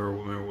 Yeah. I can't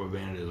remember what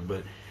band it is,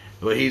 but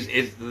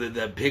it's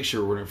that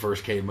picture when it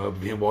first came up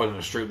of him walking on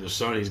the street with his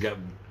son. He's got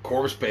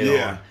corpse paint on,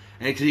 and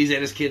because he's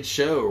at his kid's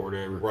show or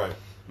whatever. Right.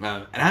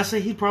 And I say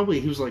he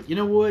was like, you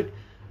know what?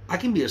 I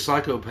can be a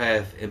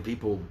psychopath and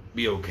people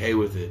be okay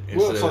with it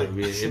instead of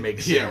it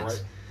makes sense. Yeah,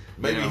 right.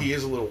 Maybe You know? he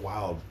is a little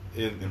wild.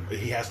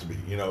 He has to be,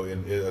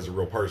 as a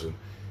real person.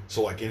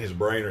 So, like, in his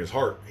brain or his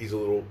heart, he's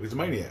a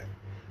maniac,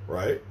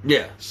 right?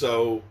 Yeah.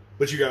 So,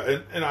 but you got,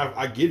 and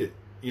I get it.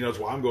 It's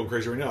why I'm going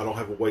crazy right now. I don't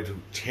have a way to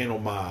channel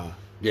my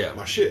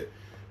shit,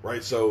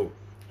 right? So,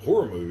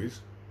 horror movies,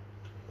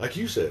 like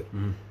you said,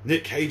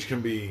 Nick Cage can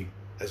be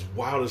as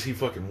wild as he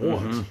fucking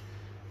wants.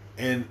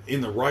 And in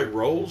the right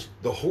roles,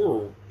 the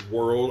horror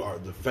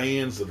world, the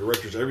fans, the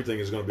directors, everything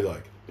is going to be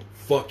like,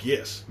 fuck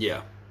yes.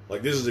 Yeah.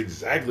 Like, this is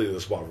exactly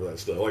the spot for that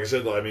stuff. Like I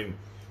said,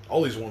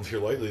 all these ones here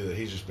lately that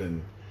he's just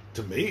been,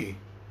 to me,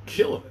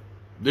 killing it.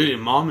 Dude,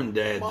 and Mom and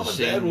Dad. Mom and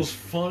Dad was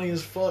funny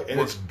as fuck, and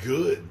it's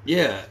good.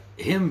 Yeah,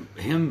 him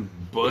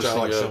Which busting I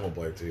like up. Selma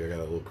Blair too. I got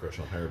a little crush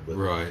on her, but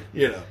Right.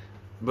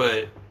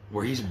 But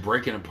where he's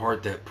breaking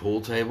apart that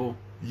pool table.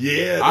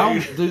 Yeah, I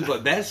don't, dude,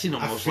 like that scene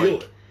almost I feel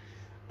like.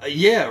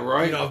 Yeah,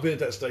 right. I've been at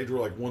that stage where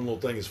like one little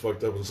thing is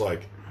fucked up, and it's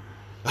like,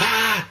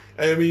 I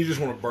mean, you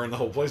just want to burn the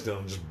whole place down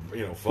and just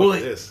fuck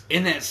this.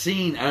 In that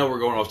scene, I know we're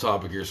going off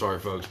topic here. Sorry,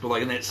 folks, but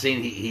like in that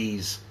scene,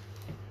 he's.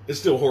 It's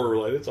still horror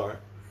related. It's all right.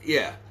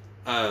 Yeah.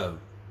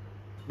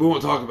 We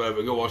won't talk about it,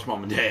 but go watch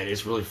Mom and Dad.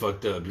 It's really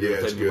fucked up. You'll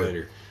tell me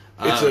later.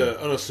 It's an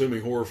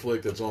unassuming horror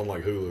flick that's on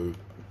like Hulu.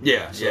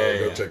 Yeah, so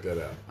go check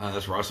that out.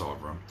 That's where I saw it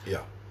from.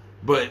 Yeah.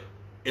 But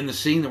in the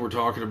scene that we're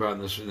talking about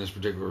in this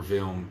particular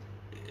film,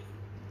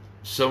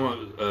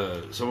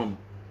 someone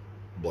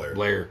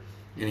Blair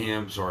and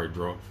him, sorry,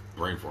 drunk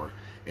brain fart,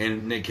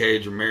 and Nick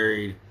Cage are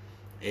married,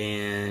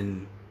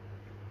 and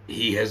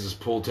he has this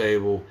pool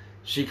table.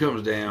 She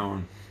comes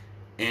down,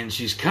 and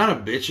she's kind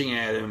of bitching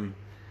at him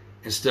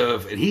and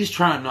stuff, and he's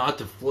trying not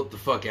to flip the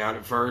fuck out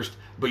at first,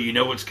 but you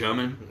know what's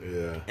coming.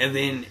 Yeah. And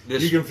then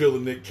this, you can feel the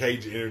Nick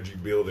Cage energy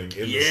building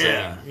in the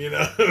scene. You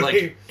know,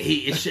 like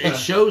it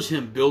shows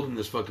him building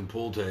this fucking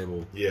pool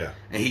table. Yeah.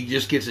 And he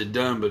just gets it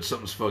done, but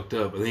something's fucked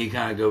up, and then he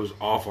kind of goes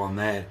off on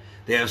that.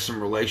 They have some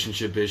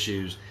relationship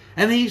issues,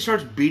 and then he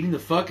starts beating the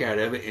fuck out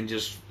of it and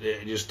just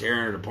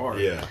tearing it apart.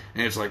 Yeah.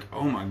 And it's like,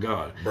 oh my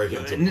god,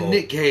 Breaking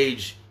Nick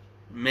Cage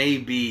may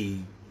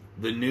be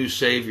the new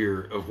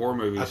savior of horror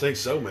movies. I think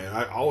so, man.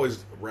 I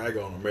always rag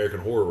on American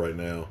horror right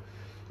now.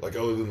 Like,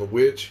 other than The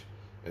Witch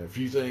and a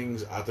few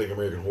things, I think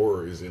American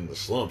horror is in the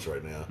slumps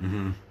right now.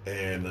 Mm-hmm.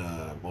 And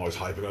I'm always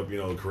hyping up,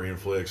 the Korean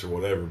flicks or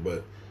whatever.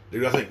 But,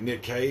 dude, I think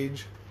Nick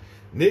Cage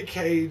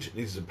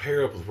needs to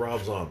pair up with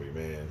Rob Zombie,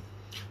 man.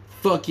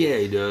 Fuck yeah,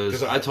 he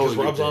does. Because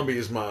Rob Zombie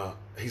is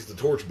he's the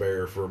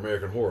torchbearer for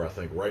American horror, I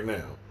think, right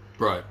now.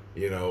 Right.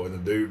 And the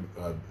dude,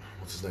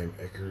 what's his name,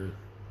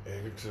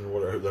 Egerton or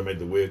whatever, that made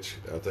The Witch.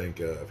 I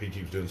think if he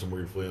keeps doing some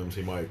weird films,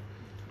 he might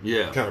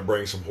kind of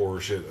bring some horror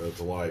shit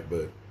to light.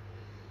 But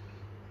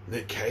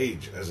Nick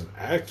Cage, as an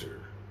actor,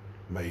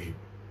 may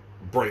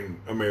bring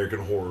American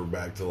horror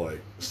back to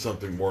like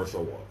something worth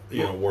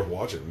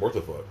watching, worth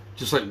a fuck.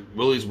 Just like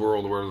Willy's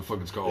World or whatever the fuck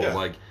it's called. Yeah.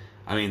 Like,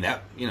 I mean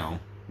that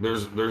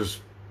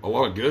there's a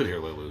lot of good here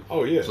lately.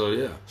 Oh yeah. So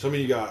yeah. So I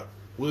mean, you got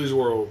Willy's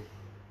World,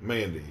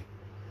 Mandy,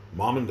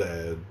 Mom and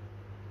Dad,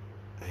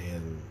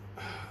 and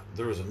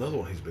there was another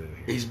one he's been in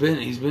here. He's been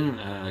in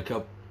a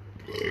couple.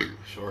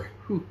 Sorry.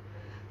 Whew.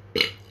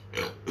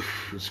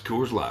 It's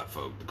Coors Light,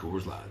 folks. The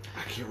Coors Light.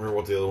 I can't remember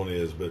what the other one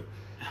is, but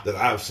that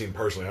I've seen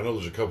personally. I know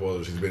there's a couple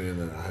others he's been in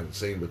that I haven't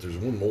seen, but there's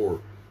one more,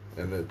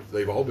 and that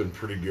they've all been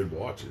pretty good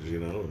watches,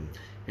 And,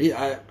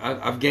 yeah,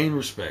 I've gained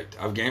respect.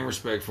 I've gained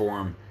respect for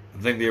him.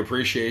 I think the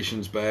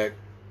appreciation's back.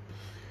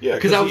 Yeah,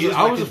 because I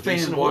was a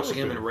fan watching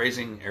him in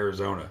Raising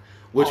Arizona.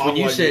 Which when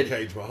you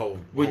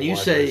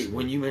said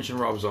when you mentioned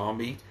Rob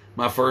Zombie,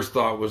 my first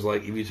thought was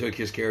like if you took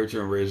his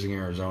character in Raising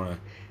Arizona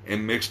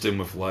and mixed him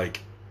with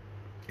like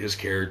his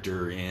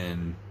character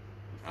in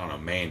I don't know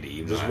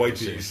Mandy. Just wait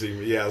till you see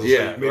me.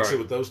 Yeah, mix it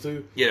with those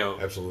two.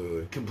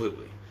 Absolutely,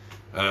 completely.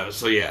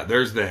 So yeah,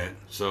 there's that.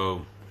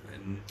 So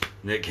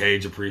Nick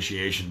Cage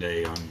Appreciation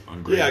Day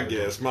on Green. Yeah, I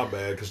guess my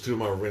bad because two of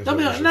my revenge. No.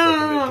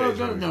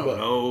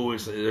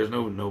 There's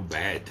no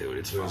bad to it.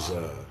 It's fine.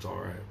 It's all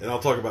right. And I'll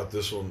talk about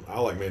this one. I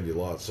like Mandy a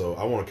lot, so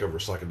I want to cover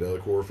psychedelic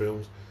horror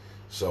films.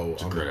 So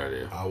it's a great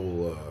idea. I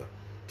will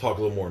talk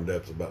a little more in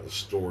depth about the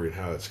story and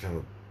how it's kind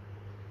of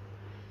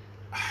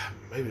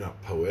maybe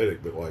not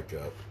poetic, but like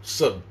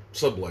sub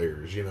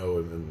layers,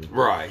 and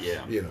right,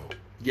 yeah,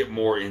 get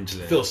more into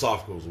that.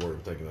 Philosophical is the word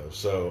I'm thinking of.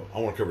 So I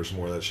want to cover some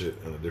more of that shit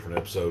in a different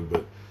episode.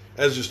 But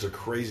as just a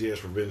crazy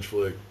ass revenge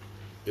flick,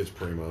 it's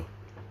primo.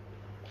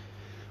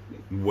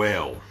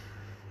 Well,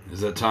 is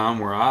that time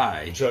where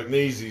Chuck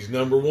Neezy's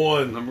number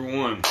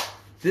one.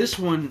 This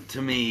one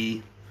to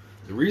me,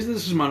 the reason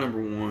this is my number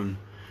one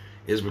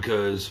is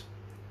because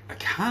I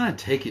kind of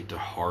take it to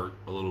heart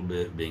a little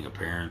bit, being a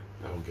parent.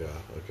 Oh God,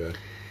 okay.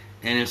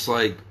 And it's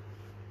like,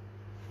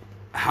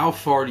 how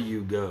far do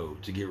you go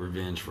to get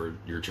revenge for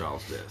your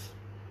child's death?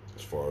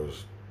 As far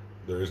as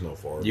there is no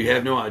far. You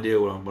have no idea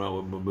what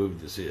movie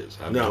this is.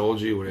 I've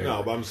told you whatever.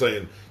 No, but I'm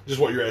saying just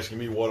what you're asking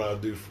me. What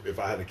I'd do if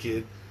I had a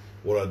kid,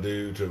 what I'd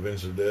do to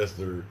avenge their death.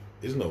 There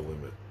is no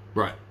limit.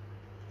 Right.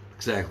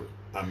 Exactly.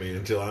 I mean,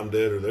 until I'm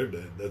dead or they're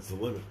dead, that's the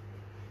limit.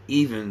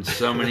 Even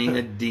summoning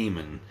a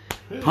demon,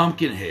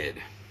 Pumpkinhead.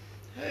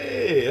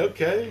 Hey,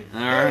 okay. All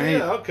right.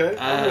 Yeah, okay.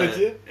 I'm with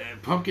you.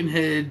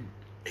 Pumpkinhead.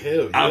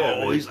 Hell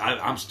yeah.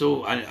 I'm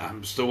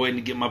still waiting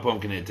to get my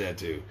Pumpkinhead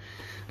tattoo.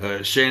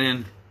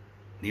 Shannon,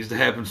 needs to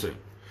happen soon.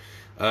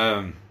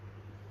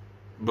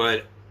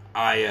 But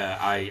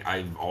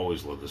I've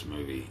always loved this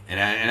movie, and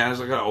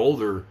as I got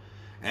older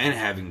and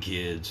having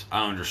kids,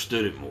 I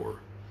understood it more.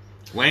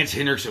 Lance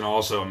Henriksen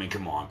also. I mean,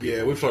 come on. People.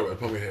 Yeah, we've talked about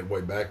Pumpkinhead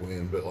way back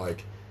when, but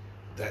like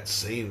that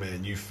scene,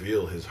 man, you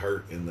feel his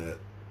hurt in that.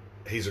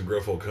 He's a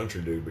gruff old country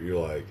dude, but you're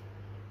like,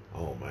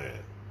 oh man.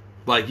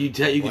 Like you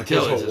can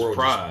tell it's his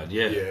pride,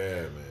 yeah,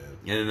 man.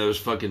 And then those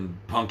fucking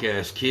punk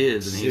ass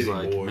kids, and he's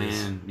like, boys.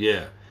 man,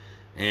 yeah,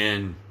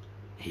 and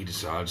he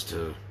decides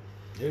to,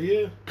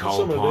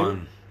 call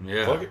upon,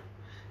 Fuck it.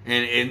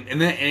 And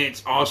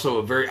it's also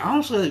a very,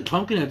 honestly, I think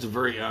Pumpkinhead's a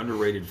very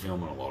underrated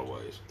film in a lot of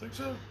ways. Think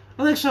so?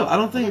 I think so. I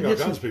don't think it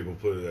gets. All kinds of people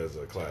put it as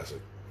a classic.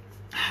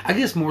 I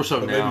guess more so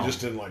but now. Maybe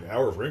just in like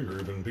our friend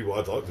group and people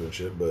I talk to and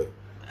shit, but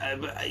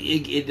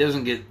it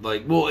doesn't get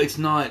like. Well, it's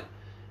not.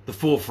 The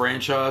full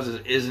franchise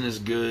isn't as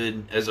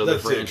good as other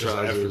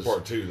franchises. After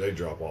part 2, they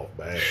drop off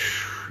bad.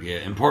 Yeah,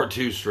 and part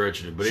 2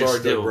 stretched it, but sorry, it's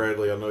still. Doug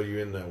Bradley, I know you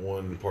in that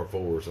one part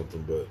 4 or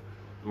something, but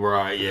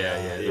right,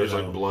 yeah. There's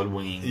like Blood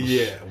Wings.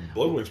 Yeah,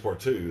 Blood Wings part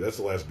 2. That's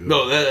the last good.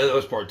 No, that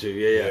was part 2.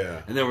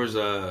 Yeah. And there was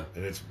and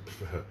it's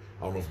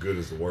I don't know if good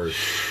is the word.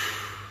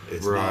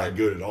 It's Right. not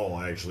good at all,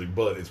 actually,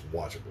 but it's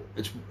watchable.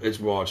 It's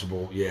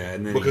watchable, yeah,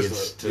 and then it Because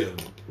gets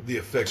the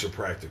effects are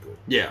practical.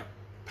 yeah.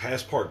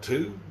 Past part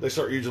 2, they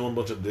start using a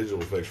bunch of digital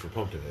effects for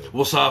Pumpkinhead.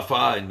 Well,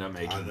 sci-fi ended up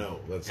making I know,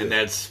 that's and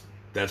it.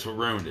 that's what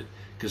ruined it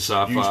because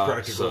sci-fi Use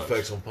practical sucks.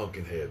 effects on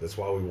Pumpkinhead. That's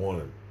why we want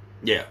him.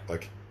 Yeah,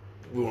 Like,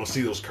 we want to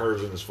see those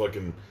curves in this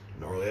fucking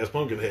gnarly ass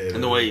Pumpkinhead.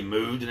 and the way he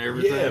moved and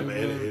everything. Yeah,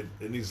 man,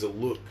 it needs to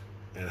look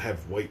and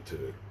have weight to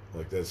it.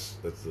 Like that's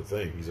the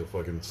thing. He's a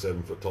fucking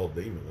 7-foot tall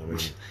demon. I mean,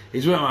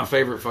 He's one of my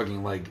favorite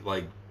fucking like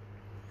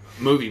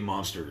movie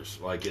monsters.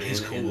 Like he's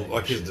cool.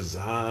 Like his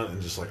design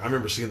and just like I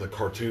remember seeing the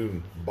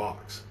cartoon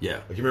box. Yeah.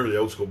 Like you remember the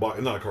old school box?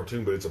 Not a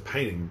cartoon, but it's a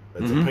painting.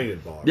 It's a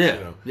painted box. Yeah,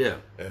 You know? yeah.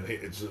 And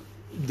it's a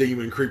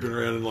demon creeping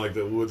around in like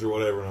the woods or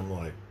whatever. And I'm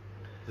like,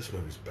 this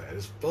movie's bad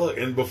as fuck.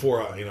 And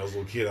before I, as a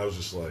little kid, I was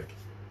just like,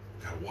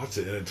 God, watch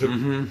it. And it took.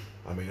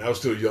 I mean, I was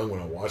still young when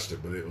I watched it,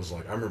 but it was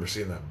like I remember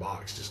seeing that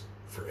box just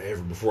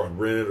forever before I'd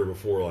rent it or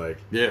before like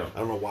Yeah. I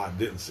don't know why I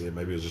didn't see it.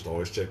 Maybe it was just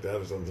always checked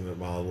out or something at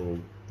my little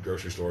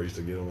grocery store I used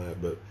to get on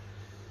that. But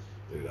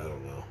dude, I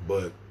don't know.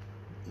 But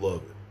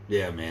love it.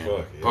 Yeah, man.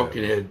 Fuck,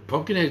 yeah.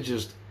 Pumpkinhead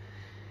just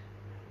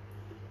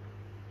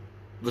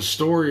the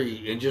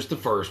story and just the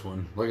first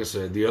one. Like I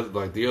said, the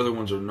other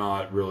ones are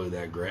not really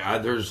that great. I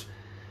haven't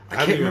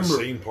can't even remember.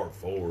 seen part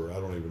 4. I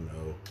don't even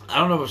know. I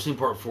don't know if I've seen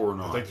part 4 or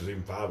not. I think there's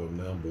even 5 of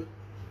them now,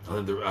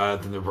 but I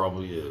think there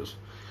probably is.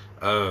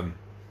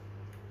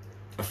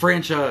 A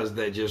franchise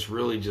that just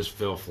really just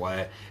fell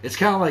flat. It's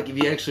kind of like if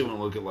you actually want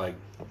to look at like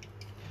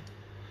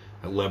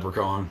a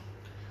Leprechaun,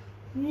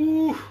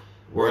 woo,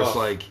 where rough.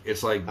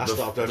 it's like I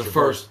stopped after the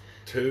first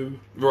 2.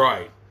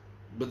 right,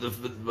 but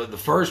the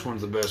first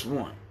one's the best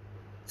one.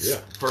 Yeah.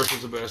 First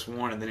was the best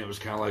one, and then it was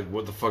kind of like,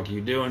 what the fuck are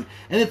you doing?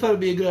 And they thought it'd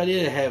be a good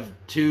idea to have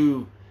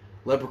 2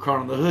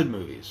 Leprechaun in the Hood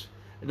movies,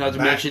 not to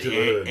Back mention to the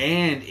Hood.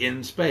 and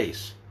in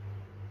space.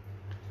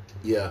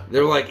 Yeah. They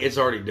were like, it's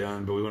already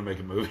done, but we want to make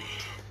a movie.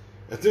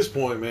 At this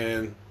point,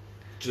 man,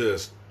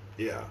 just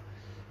yeah,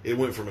 it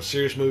went from a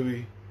serious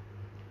movie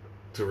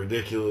to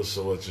ridiculous.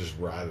 So let's just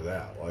ride it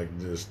out. Like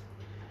just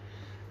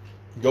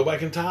go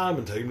back in time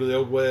and take him to the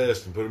Old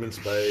West and put him in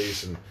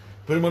space and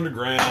put him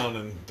underground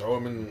and throw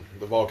him in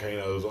the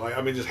volcanoes.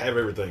 I mean, just have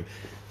everything.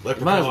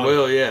 Leprechaun, Might as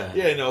well, yeah.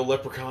 Yeah,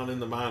 Leprechaun in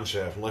the mine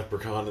shaft, and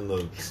Leprechaun in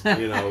the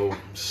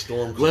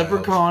storm clouds.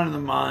 Leprechaun in the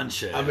mine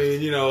shaft. I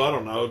mean, I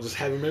don't know, just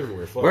have him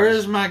everywhere. Fuck.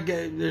 Where's my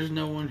guy? There's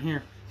no one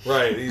here.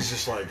 Right, he's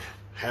just like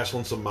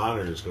hassling some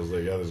miners because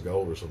they got his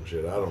gold or some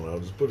shit. I don't know.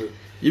 Just put it.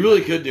 You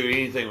really could do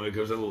anything when it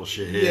goes to that little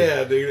shithead.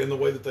 Yeah, dude. And the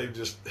way that they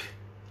just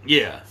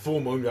Yeah.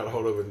 Full Moon got a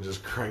hold of it and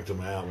just cranked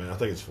them out, man. I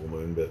think it's Full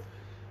Moon,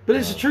 but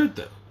it's the truth,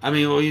 though. I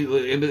mean, well,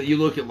 you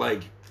look at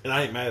like. And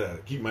I ain't mad at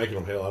it. Keep making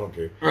them, hell, I don't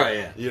care.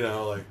 Right, yeah.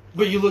 Like.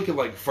 But you look at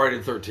like Friday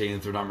the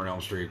 13th or Nightmare on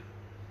Elm Street,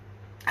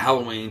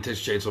 Halloween,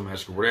 Texas Chainsaw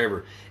Massacre,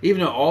 whatever.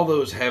 Even though all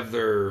those have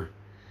they're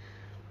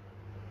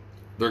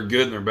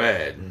good and they're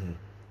bad. Mm-hmm.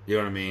 You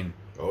know what I mean?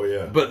 Oh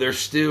yeah. But they're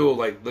still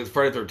like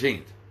Friday the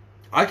 13th.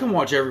 I can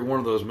watch every one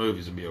of those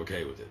movies and be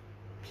okay with it.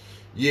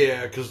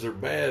 Yeah, because they're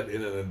bad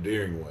in an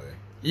endearing way.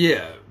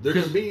 Yeah, There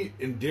can be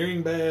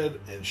endearing bad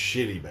and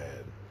shitty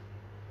bad.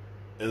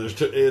 And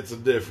it's a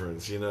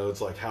difference,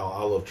 It's like how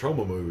I love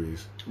trauma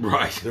movies.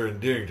 right. They're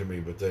endearing to me,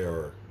 but they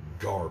are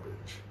garbage.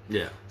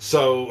 Yeah,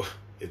 So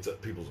it's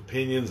people's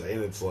opinions,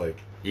 and it's like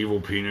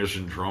Evil Penis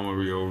and Trauma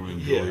Romeo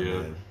and yeah,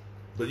 Juliet. man.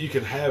 But you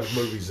can have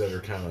movies that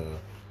are kind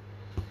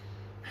of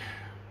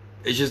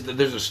It's just that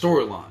there's a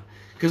storyline.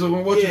 Because when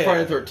we're watching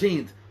Friday the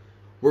 13th,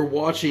 we're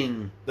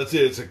watching. That's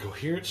it. It's a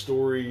coherent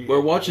story. We're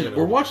watching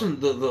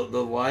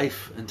the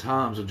life and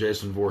times of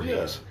Jason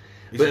Voorhees.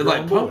 He's But a like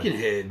grown boy.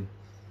 Pumpkinhead,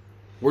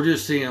 we're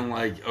just seeing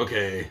like,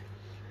 okay,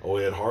 Oh,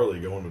 we had Harley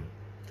going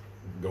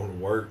to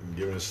work and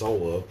giving his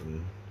soul up,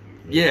 and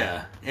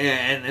yeah,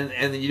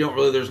 and you don't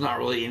really. There's not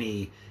really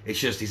any. It's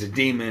just he's a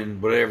demon,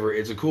 whatever.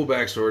 It's a cool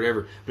backstory,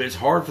 whatever. But it's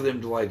hard for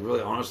them to like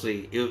really,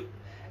 honestly.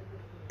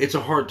 It's a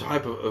hard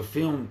type of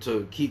film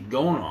to keep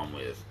going on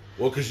with.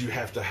 well, because you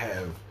have to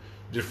have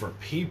different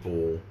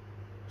people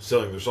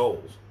selling their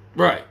souls.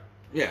 Right.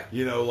 Yeah.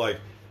 Like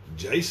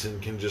Jason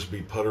can just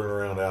be puttering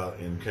around out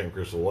in Camp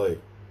Crystal Lake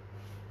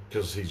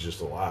because he's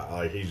just alive.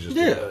 Like he's just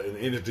an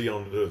entity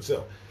unto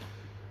itself.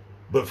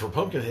 But for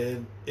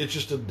Pumpkinhead, it's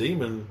just a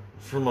demon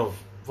from a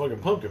fucking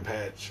pumpkin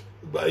patch.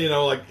 But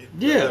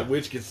that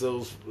witch gets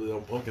those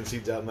pumpkin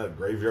seeds out in that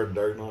graveyard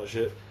dirt and all that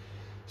shit.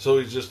 So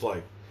he's just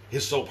like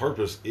his sole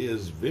purpose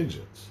is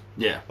vengeance.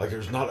 Yeah. Like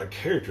there's not a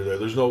character there.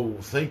 There's no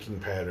thinking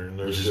pattern.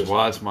 There's Which is just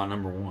why it's my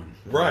number one.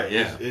 right.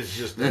 Yeah. It's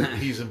just that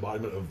he's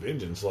embodiment of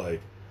vengeance.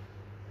 Like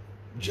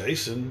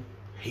Jason,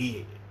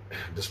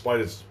 despite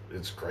its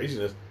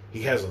craziness,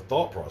 he has a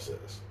thought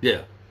process.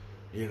 Yeah.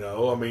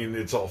 I mean,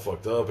 it's all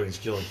fucked up and he's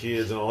killing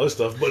kids and all this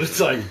stuff, but it's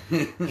like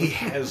he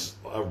has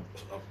a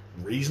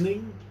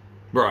reasoning,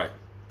 Right.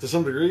 to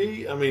some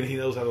degree. I mean, he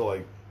knows how to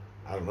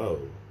I don't know,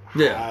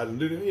 hide and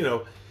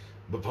do.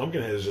 But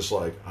Pumpkinhead is just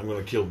like, I'm going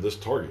to kill this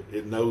target.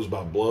 It knows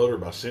by blood or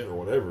by scent or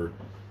whatever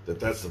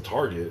that's the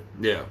target.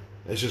 Yeah.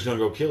 It's just going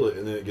to go kill it,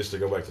 and then it gets to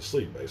go back to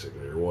sleep,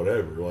 basically, or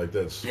whatever. Like,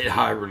 that's... It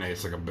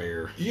hibernates like a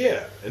bear.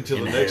 Yeah, until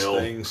In the next hell.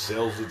 thing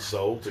sells its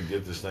soul to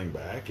get this thing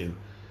back, and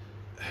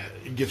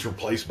it gets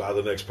replaced by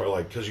the next part,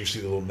 like, because you see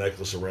the little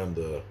necklace around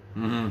the,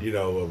 you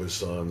know, of his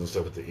sons and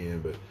stuff at the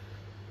end, but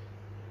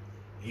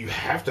you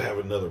have to have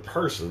another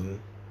person,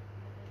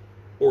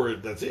 or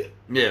that's it.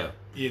 Yeah.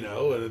 You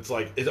know, and it's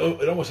like, it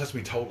almost has to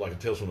be told like a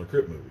Tales from the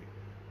Crypt movie.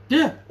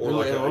 Yeah. Or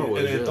Really,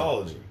 like an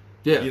anthology.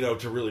 Yeah. You know,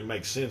 to really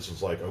make sense.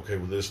 It's like, okay,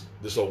 well,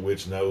 this old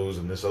witch knows,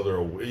 and this other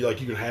old... Like,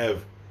 you can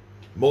have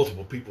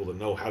multiple people that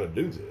know how to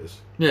do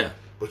this. Yeah.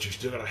 But you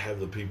still got to have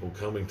the people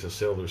coming to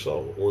sell their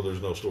soul, or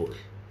there's no story.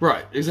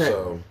 Right, exactly.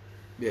 So,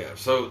 yeah,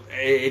 so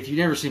if you've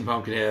never seen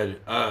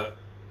Pumpkinhead,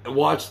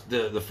 watch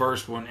the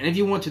first one, and if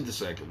you want to, the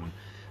second one.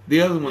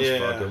 The other one's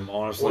fuck them,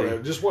 honestly.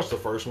 Whatever. Just watch the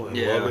first one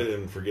and love it,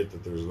 and forget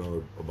that there's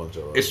a bunch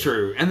of others. It's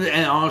true, and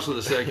honestly,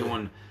 the second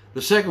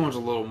one's a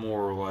little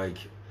more like,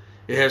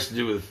 it has to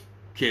do with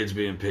kids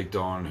being picked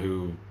on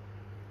who,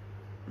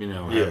 you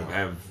know,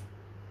 have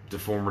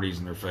deformities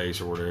in their face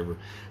or whatever.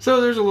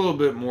 So there's a little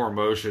bit more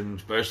emotion,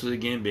 especially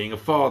again being a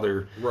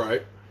father,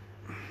 right,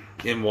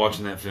 in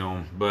watching that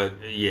film. But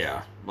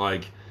yeah,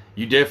 like,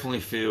 you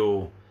definitely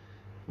feel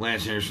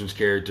Lance Henderson's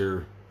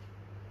character,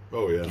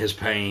 his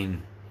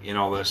pain and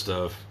all that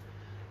stuff,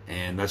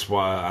 and that's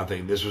why I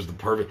think this was the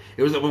perfect.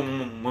 It was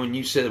when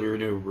you said that we were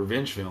doing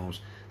revenge films.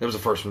 That was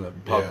the first one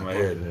that popped in my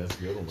head. That's a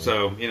good one, man.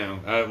 So, you know,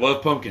 I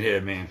love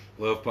Pumpkinhead, man.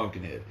 Love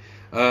Pumpkinhead.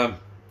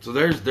 So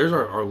there's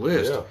our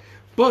list. Yeah.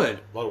 But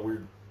a lot of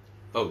weird.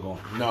 Oh, go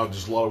on. No,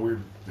 just a lot of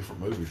weird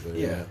different movies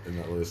there in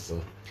that list.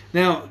 So.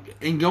 Now,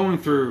 in going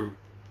through,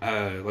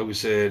 like we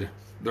said,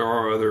 there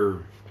are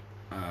other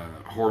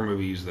horror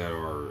movies that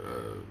are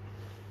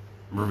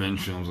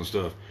revenge films and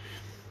stuff.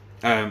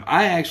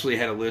 I actually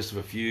had a list of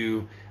a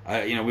few.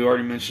 You know, we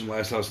already mentioned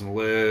Last House on the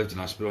Left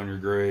and I Spit on Your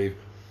Grave.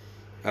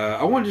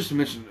 I wanted just to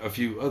mention a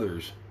few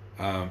others,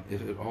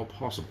 if at all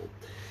possible.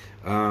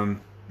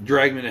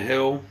 Drag Me to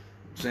Hell,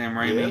 Sam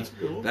Raimi.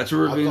 Yeah, that's a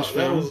revenge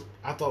film.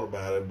 I thought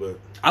about it, but...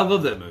 I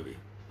love that movie.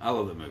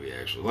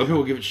 Actually. A lot of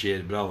people give it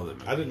shit, but I love that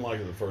movie. I didn't like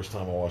it the first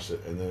time I watched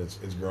it, and then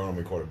it's grown on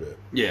me quite a bit.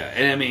 Yeah,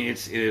 and I mean,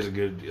 it is a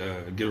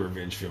good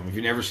revenge film. If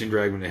you've never seen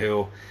Drag Me to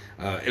Hell,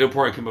 it'll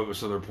probably come up at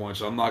some other point,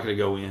 so I'm not going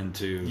to go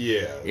into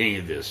any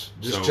of this.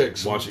 Just check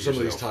some of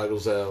these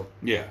titles out.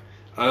 Yeah.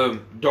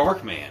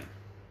 Dark Man,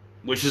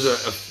 which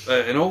is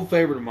an old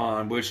favorite of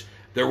mine, which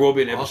there will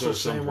be an episode also at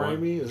some Sam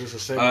point. Raimi? Is this a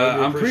Sam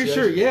Raimi I'm pretty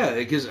sure,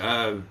 because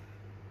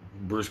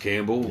Bruce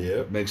Campbell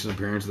makes an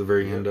appearance at the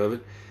very end of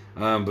it.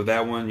 But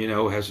that one, you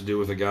know, has to do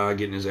with a guy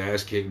getting his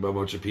ass kicked by a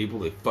bunch of people.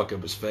 They fuck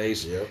up his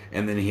face,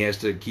 and then he has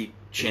to keep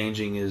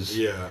changing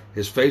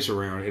his face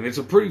around. And it's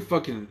a pretty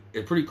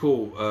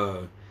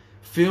cool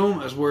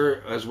film as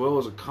well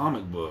as a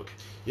comic book.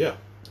 Yeah.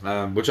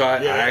 Which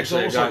I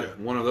actually got like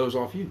one of those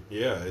off you.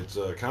 Yeah, it's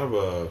kind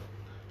of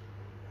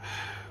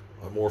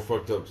a more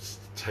fucked up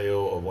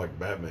tale of like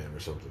Batman or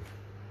something.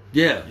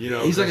 Yeah, you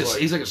know, he's like a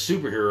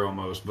superhero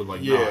almost, but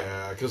like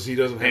because he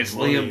doesn't have. And it's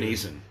Liam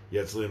Neeson.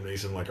 Yeah, it's Liam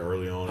Neeson like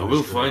early on. I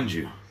will find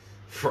you.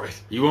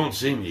 Right. You won't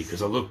see me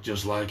because I look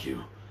just like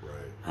you. Right.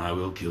 And I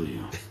will kill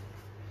you.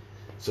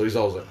 So he's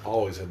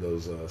always had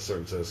those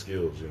certain set of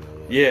skills, you know.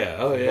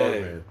 Like,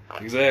 Darkman.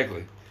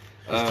 Exactly.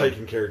 He's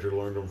taking character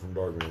learned them from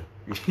Darkman.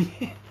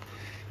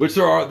 Which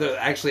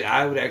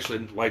I would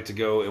actually like to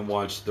go and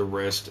watch the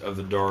rest of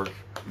the Dark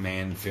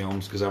Man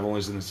films because I've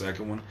only seen the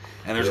second one,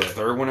 and there's a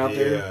third one out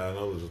there. Yeah, I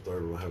know there's a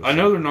third one. I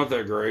know they're not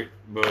that great,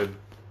 but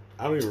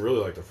I don't even really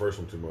like the first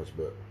one too much.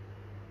 But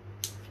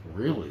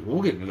really,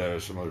 we'll get into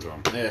that some other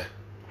time. Yeah.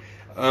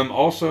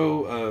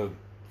 Also,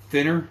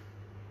 Thinner.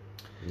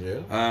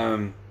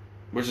 Yeah.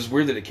 Which is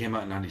weird that it came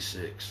out in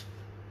 '96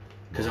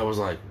 because I was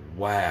like,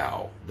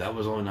 wow, that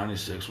was only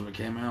 '96 when it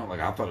came out. Like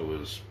I thought it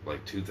was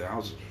like 2000s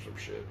or some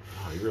shit.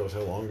 Oh, you realize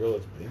how long ago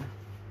that's been?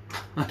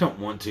 I don't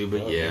want to,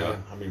 but yeah.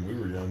 I mean, we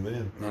were young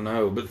then. I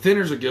know, but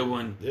Thinner's a good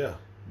one. Yeah.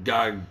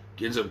 Guy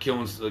ends up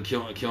killing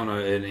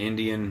an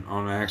Indian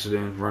on an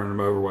accident, running him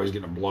over while he's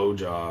getting a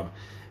blowjob,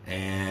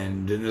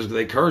 and then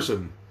they curse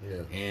him.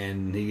 Yeah.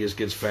 And he just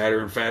gets fatter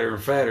and fatter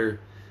and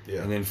fatter.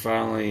 Yeah. And then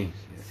finally,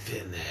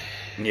 Thinner.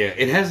 Yeah,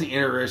 it has an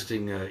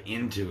interesting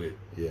end to it.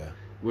 Yeah.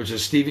 Which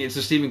is it's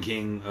a Stephen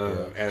King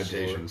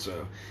adaptation,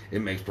 so it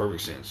makes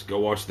perfect sense. Go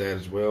watch that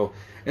as well.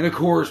 And of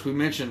course, we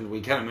kind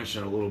of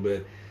mentioned it a little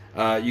bit.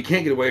 You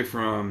can't get away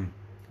from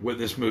what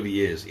this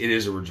movie is. It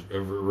is a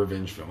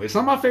revenge film. It's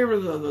not my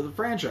favorite of the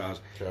franchise.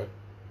 Okay.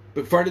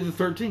 But Friday the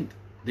 13th,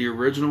 the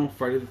original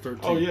Friday the 13th.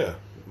 Oh yeah,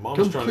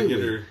 Mom's trying to get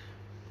her.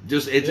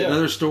 It's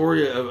another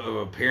story of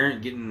a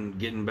parent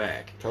getting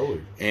back.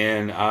 Totally.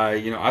 And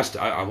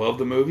I love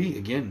the movie.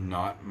 Again,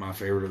 not my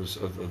favorite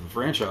of the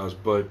franchise,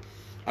 but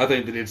I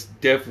think that it's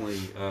definitely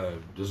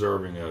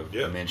deserving of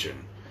a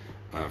mention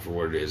for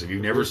what it is. If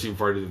you've never seen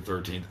Friday the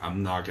 13th,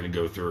 I'm not going to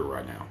go through it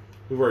right now.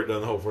 We've already done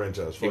the whole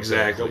franchise. Fuck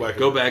exactly.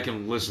 Go back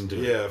and listen to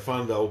it. Yeah,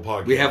 find the old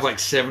podcast. We have like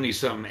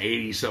 70-something,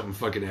 80-something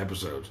fucking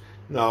episodes.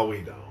 No,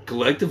 we don't.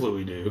 Collectively,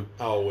 we do.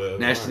 Oh, well.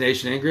 Nasty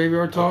Nation and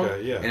Graveyard Talk.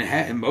 Okay, yeah.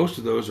 And most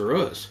of those are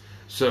us.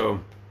 So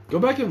go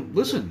back and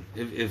listen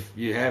if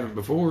you haven't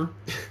before,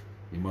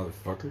 you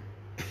motherfucker.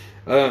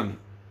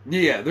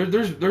 Yeah,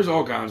 there's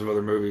all kinds of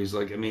other movies.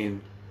 Like, I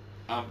mean,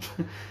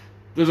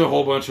 there's a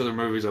whole bunch of other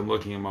movies I'm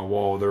looking at my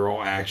wall. They're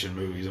all action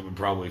movies that would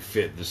probably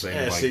fit the same.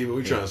 Yeah, like, see, but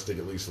we try to stick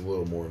at least a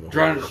little more in the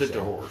trying horror to stick to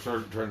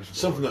side. horror.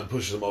 Something that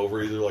pushes them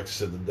over, either like I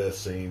said, the death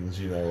scenes,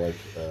 you know, like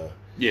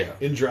Yeah.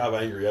 in Drive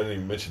Angry, I didn't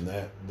even mention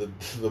that.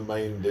 The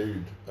main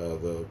dude,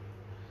 the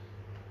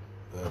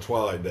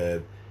Twilight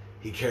Dad,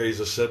 he carries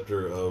a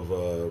scepter of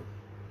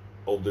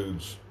old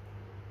dude's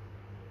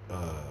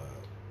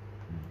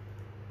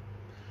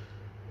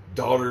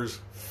daughter's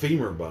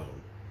femur bone.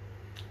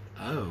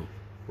 Oh.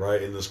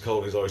 Right, in this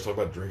cult, he's always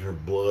talking about drinking her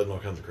blood and all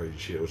kinds of crazy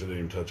shit, which I didn't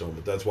even touch on,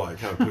 but that's why it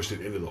kind of pushed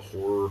it into the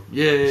horror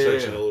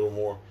section a little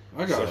more.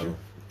 I got you.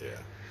 Yeah.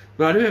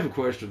 But I do have a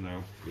question,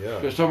 though. Yeah.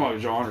 Just talking about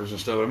genres and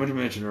stuff. I meant to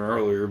mention it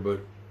earlier,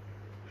 but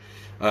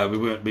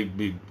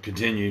we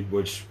continued,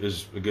 which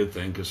is a good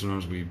thing because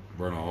sometimes we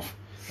run off,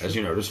 as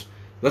you notice.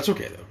 That's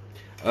okay,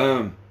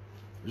 though.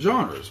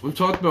 Genres. We've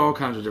talked about all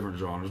kinds of different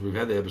genres. We've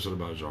had the episode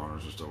about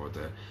genres and stuff like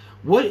that.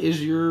 What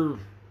is your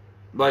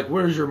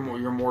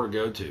more to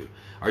go to?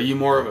 Are you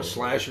more of a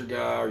slasher guy?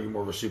 Are you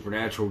more of a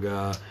supernatural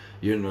guy?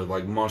 You know,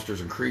 like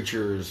monsters and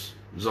creatures,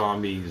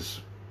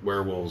 zombies,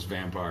 werewolves,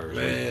 vampires.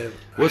 Man,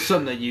 what's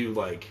something that you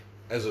like?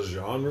 as a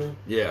genre,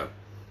 Yeah.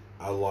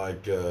 I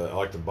like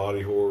the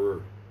body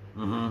horror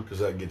Mm-hmm. because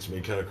that gets me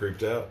kind of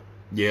creeped out.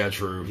 Yeah,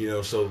 true. You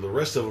know, so the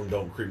rest of them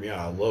don't creep me out.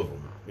 I love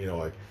them. You know,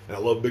 like, and I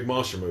love big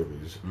monster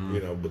movies. Mm. You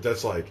know, but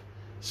that's like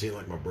seeing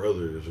like my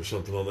brothers or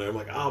something on there. I'm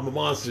like, oh, I'm a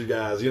monster,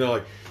 guys. You know,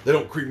 like they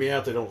don't creep me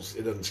out. It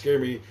doesn't scare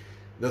me.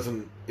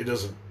 Nothing. It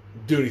doesn't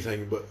do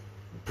anything but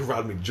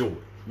provide me joy.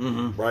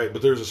 Mm-hmm. Right.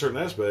 But there's a certain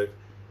aspect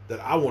that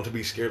I want to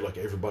be scared like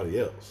everybody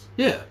else.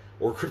 Yeah.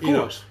 Or Of you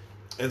know, course.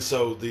 and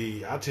so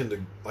I tend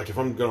to like if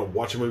I'm gonna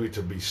watch a movie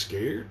to be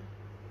scared,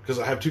 because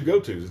I have two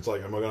go-tos. It's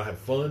like, am I gonna have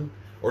fun,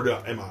 or do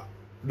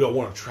I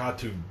want to try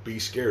to be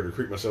scared or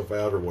creep myself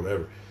out or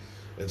whatever?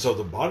 And so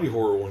the body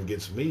horror one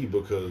gets me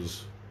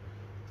because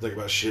I think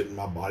about shit in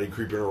my body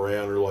creeping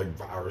around or like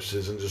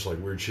viruses and just like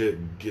weird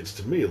shit gets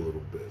to me a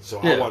little bit. So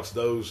I Yeah. watch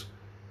those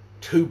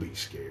to be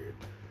scared.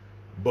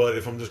 But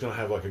if I'm just gonna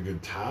have like a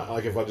good time,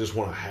 like if I just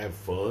want to have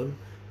fun,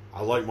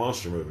 I like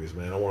monster movies,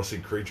 man. I want to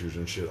see creatures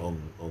and shit on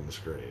the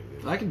screen.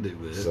 You know? I can do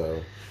that.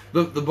 So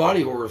The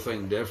body horror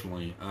thing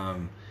definitely.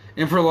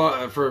 And for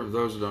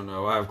those who don't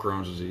know, I have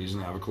Crohn's disease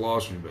and I have a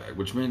colostomy bag,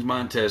 which means my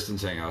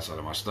intestines hang outside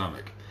of my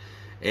stomach.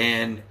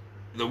 And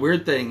the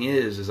weird thing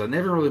is I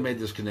never really made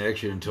this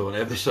connection until an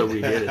episode we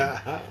did,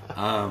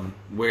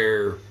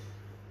 where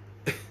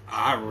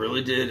I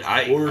really did.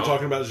 we were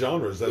talking about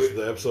genres. That's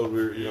the episode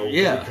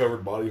we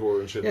covered body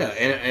horror and shit. Yeah,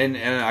 and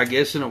I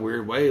guess in a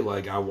weird way,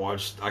 like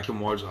I can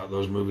watch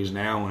those movies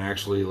now and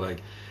actually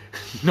like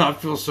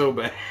not feel so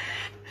bad.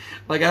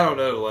 Like, I don't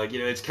know, like, you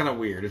know, it's kind of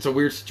weird. It's a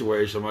weird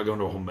situation. I'm not going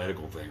to a whole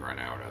medical thing right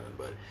now or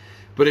nothing,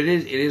 but it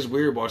is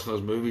weird watching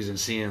those movies and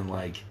seeing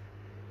like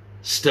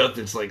stuff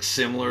that's like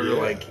similar to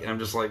like, and I'm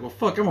just like, well,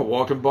 fuck, I'm a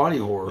walking body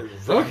horror.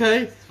 Right.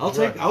 Okay, I'll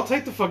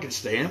take the fucking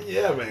stamp.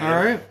 Yeah, man.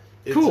 All right,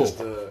 It's cool.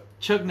 just,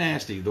 Chuck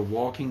Nasty, the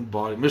walking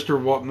body, Mr.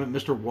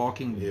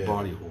 Walking Yeah.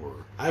 Body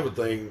Horror. I have a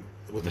thing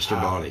with Mr.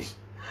 eyes, Body.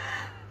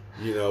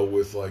 you know,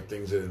 with like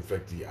things that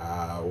infect the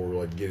eye or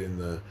like get in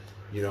the,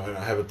 you know, and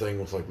I have a thing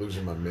with like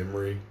losing my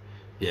memory.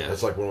 Yeah,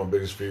 That's like one of my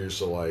biggest fears.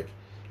 So like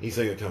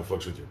anything that kind of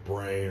fucks with your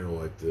brain or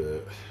like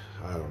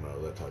I don't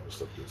know, that type of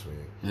stuff gets me.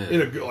 Yeah.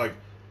 In a good, like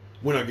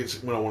when I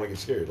want to get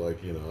scared,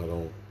 like, you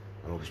know,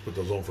 I don't just put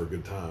those on for a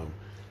good time.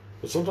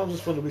 But sometimes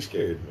it's fun to be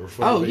scared or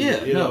fun. Oh to be,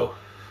 yeah, you know,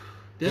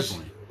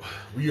 definitely.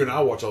 you and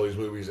I watch all these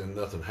movies and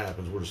nothing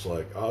happens. We're just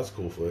like, oh, that's a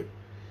cool flick.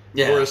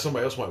 Yeah. Whereas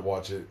somebody else might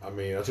watch it. I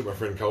mean, I took my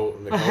friend Nicole.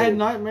 I had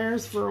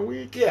nightmares for a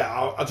week.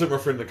 Yeah, I took my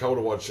friend Nicole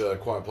to watch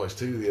Quiet Place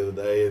 2 the other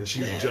day, and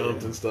she Yeah.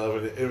 jumped and stuff,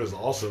 and it was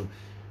awesome.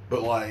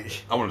 But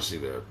like, I want to see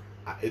that.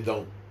 it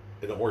don't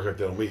work like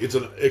that on me. It's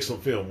an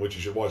excellent film, which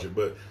you should watch it.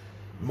 But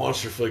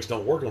monster flicks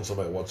don't work on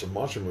somebody that watches a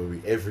monster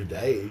movie every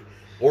day,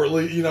 or at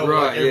least, you know,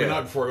 Right, like every yeah.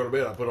 night before I go to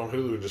bed, I put on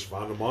Hulu and just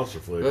find a monster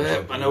flick. or But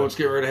something, I know what's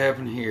getting ready to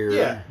happen here.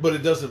 Yeah, but it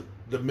doesn't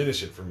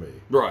diminish it for me.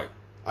 Right.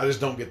 I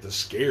just don't get the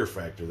scare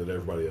factor that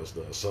everybody else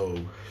does. So,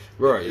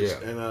 Right. it's,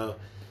 Yeah. and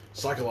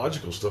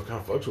psychological stuff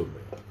kind of fucks with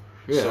me.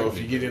 Yeah, So I if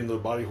you can- get into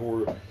body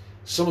horror,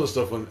 some of the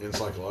stuff in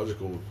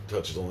psychological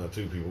touches on that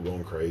too. People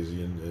going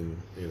crazy and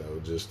you know,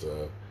 just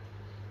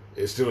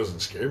it still doesn't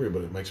scare me,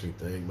 but it makes me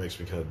think, makes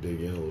me kind of dig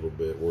in a little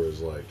bit.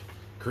 Whereas like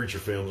creature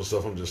films and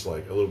stuff, I'm just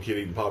like a little kid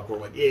eating popcorn,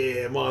 like,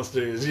 yeah,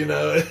 monsters. You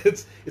know,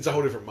 it's a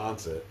whole different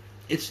mindset.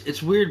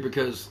 It's weird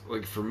because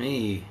like for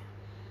me,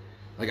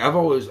 like I've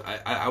always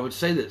I would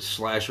say that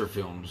slasher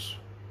films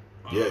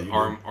Yeah, you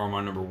are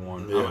my number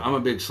one. Yeah. I'm a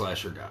big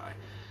slasher guy.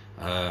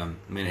 I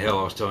mean, hell,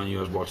 I was telling you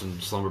I was watching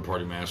Slumber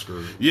Party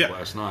Massacre Yeah.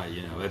 last night.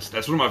 You know, that's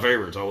one of my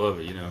favorites. I love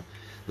it. You know,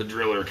 the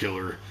Driller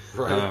Killer.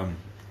 Right.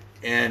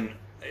 And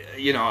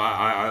you know,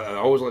 I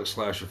always like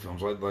slasher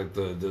films. Like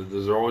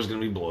there's always going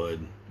to be blood.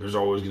 There's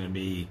always going to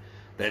be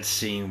that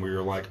scene where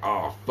you're like,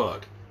 oh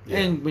fuck, Yeah.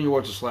 And when you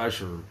watch a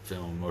slasher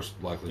film, most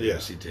likely you're Yeah.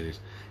 going to see titties.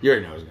 You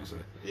already know what I was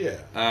going to say.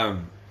 Yeah.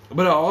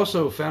 But I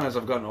also found as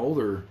I've gotten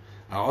older,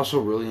 I also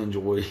really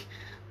enjoy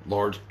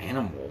large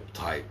animal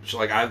type. So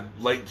like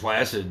Lake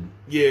Placid.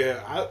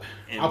 Yeah,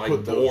 And I like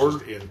put Boar.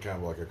 those just in kind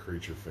of like a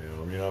creature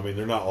film. You know, I mean,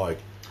 they're not like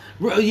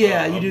Well,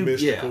 yeah, a you do.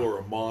 mystical Yeah. or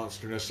a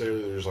monster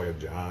necessarily. They're just like a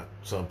giant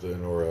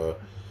something or a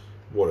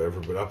whatever.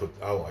 But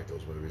I like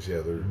those movies.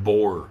 Yeah, they're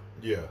Boar.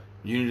 yeah.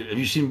 Have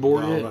you seen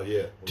Boar No, yet? not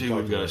yet. Dude,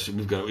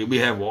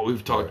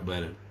 we've talked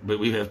about it, but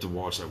we have to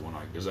watch that one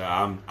night because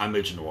I'm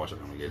itching to watch it.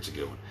 It's a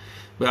good one.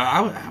 But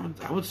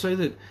I would say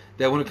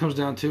that when it comes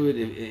down to it,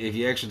 if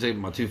you actually take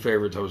my two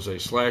favorites, I would say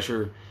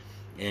slasher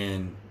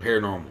and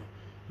paranormal,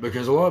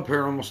 because a lot of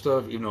paranormal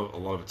stuff, even though a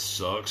lot of it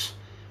sucks,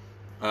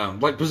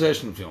 like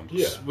possession films.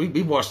 Yeah. we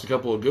we've watched a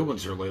couple of good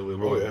ones here lately.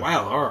 We're Oh, like, yeah.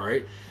 wow, all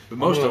right, but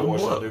most of them watch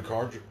blow. the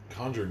new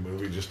Conjuring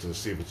movie just to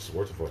see if it's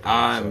worth the fucking.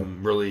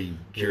 I'm really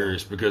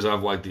curious because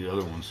I've liked the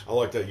other ones. I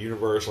like that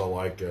universe. I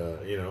like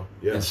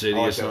Insidious I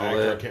like and all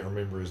actor. that. I can't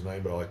remember his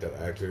name, but I like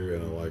that actor,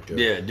 and I like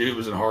Yeah, dude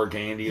was in Hard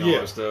Candy and all Yeah.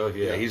 that stuff.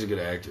 Yeah, Yeah. he's a good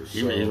actor.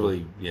 He So-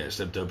 really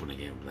stepped up when he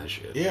came with that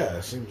shit. Yeah,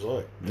 it seems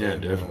like. Yeah,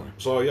 And, definitely.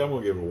 so yeah, I'm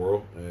gonna give it a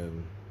whirl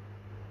and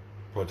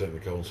probably take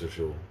Nicole and see if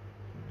she'll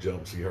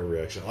jump, see her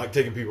reaction. I like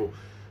taking people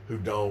who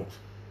don't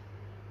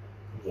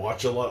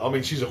watch a lot. I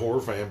mean, she's a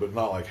horror fan, but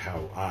not like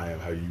how I am,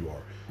 how you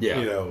are. Yeah.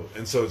 You know,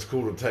 and so it's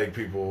cool to take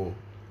people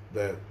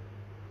that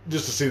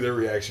just to see their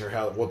reaction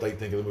or what they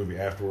think of the movie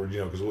afterward. You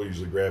know, because we'll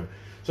usually grab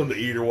something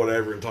to eat or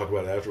whatever and talk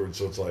about it afterwards.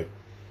 So it's like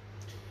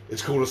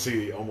it's cool to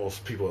see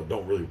almost people that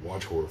don't really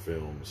watch horror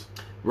films.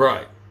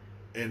 Right.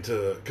 And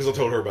because I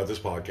told her about this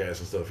podcast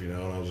and stuff, you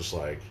know, and I was just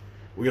like,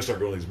 we're gonna start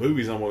going to these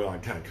movies, and I'm gonna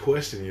like kind of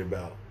question you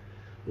about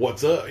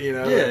what's up, you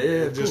know?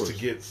 Yeah, and just of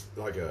to get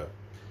like an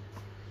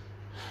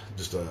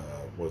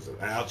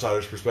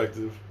outsider's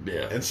perspective,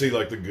 Yeah. and see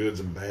like the goods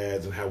and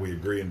bads and how we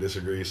agree and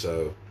disagree.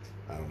 So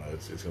I don't know,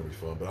 it's gonna be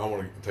fun, but I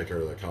want to take her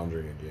to that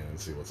Conjuring again and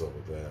see what's up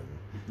with that.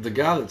 The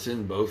guy that's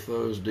in both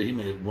those, dude, he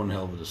made one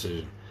hell of a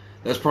decision.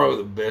 That's probably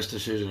the best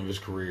decision of his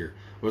career.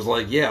 Was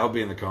like, yeah, I'll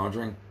be in The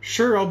Conjuring.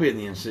 Sure, I'll be in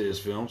the Insidious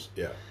films.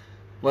 Yeah,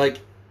 Like,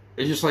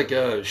 it's just like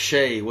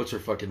Shay, what's her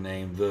fucking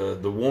name? The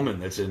woman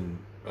that's in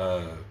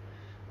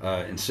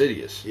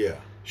Insidious. yeah,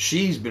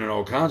 She's been in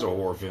all kinds of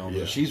horror films,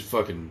 Yeah. and she's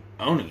fucking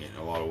owning it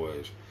in a lot of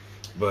ways.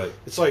 But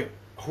it's like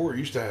horror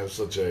used to have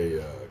such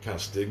a kind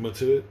of stigma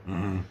to it.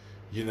 mhm.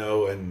 You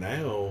know, and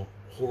now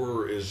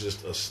horror is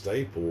just a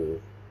staple.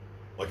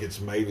 Like it's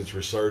made its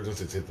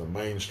resurgence, it's hit the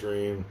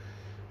mainstream,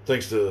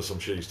 thanks to some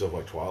shitty stuff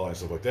like Twilight and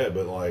stuff like that.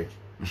 But like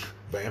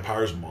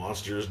vampires,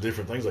 monsters,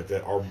 different things like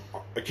that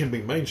it can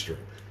be mainstream.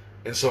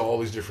 And so all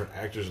these different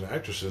actors and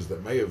actresses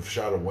that may have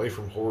shied away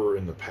from horror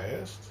in the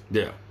past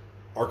Yeah.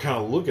 are kind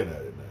of looking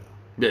at it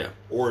now, Yeah.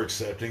 or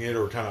accepting it,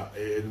 or kind of.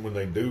 And when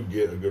they do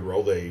get a good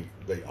role, they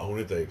own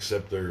it. They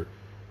accept their.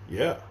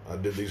 Yeah, I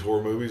did these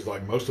horror movies.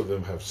 Like most of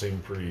them have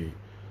seemed pretty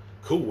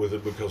cool with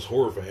it because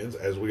horror fans,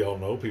 as we all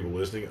know, people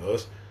listening,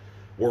 us,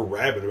 we're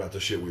rabid about the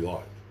shit we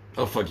like.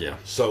 Oh, fuck yeah.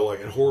 So, like,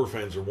 and horror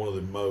fans are one of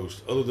the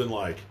most, other than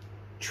like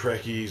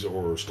Trekkies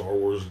or Star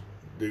Wars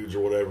dudes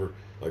or whatever,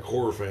 like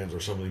horror fans are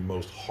some of the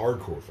most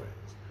hardcore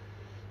fans.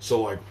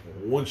 So, like,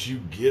 once you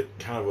get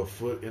kind of a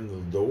foot in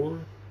the door,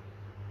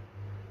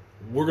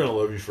 we're gonna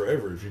love you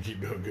forever if you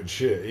keep doing good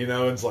shit. You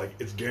know, it's like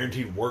it's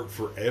guaranteed work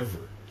forever.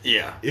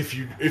 Yeah. If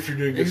you're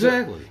doing good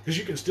Exactly. because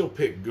you can still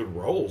pick good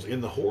roles in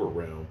the horror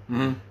realm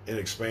Mhm. and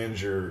expand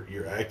your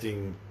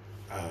acting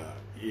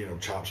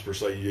chops per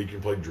se. You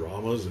can play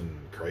dramas and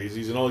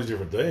crazies and all these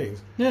different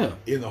things Yeah.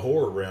 in the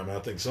horror realm, and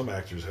I think some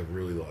actors have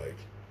really like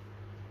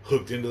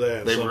hooked into that.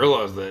 And They some,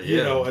 realize that, yeah.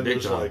 you know, and big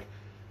there's time. like,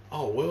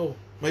 oh well,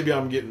 maybe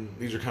I'm getting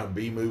these are kind of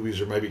B movies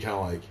or maybe kind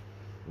of like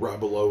right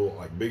below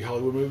like big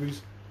Hollywood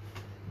movies,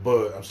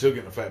 but I'm still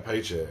getting a fat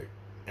paycheck,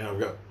 and I've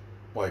got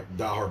like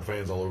diehard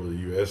fans all over the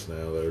U.S.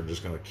 now that are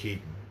just going to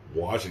keep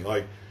watching.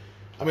 Like,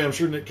 I mean, I'm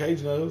sure Nick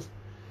Cage knows.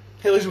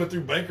 Hell, he's went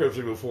through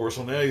bankruptcy before,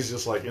 so now he's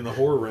just like in the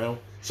horror realm.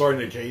 Sorry,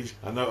 Nick Cage.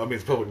 I know. I mean,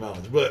 it's public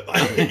knowledge, but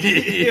like,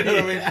 you know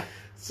what I mean.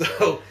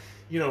 So,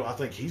 you know, I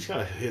think he's kind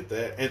of hit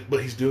that,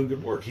 but he's doing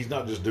good work. He's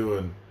not just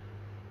doing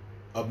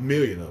a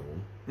million of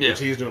them, Yeah. which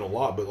he's doing a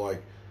lot, but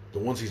like the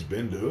ones he's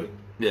been doing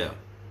Yeah.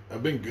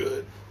 have been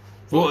good.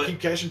 Well,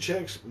 Keep cashing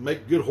checks,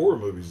 make good horror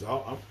movies.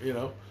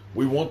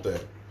 We want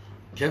that.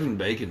 Kevin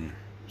Bacon,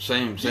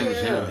 same as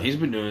Yeah. him. He's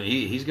been doing.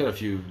 He's got a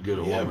few good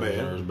horror Yeah, movies man.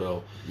 under his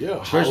belt.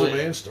 Yeah, Especially-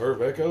 Hollow Man, Stir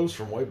of Echoes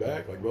from way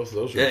back. Like both of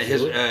those. Are Yeah,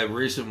 his good.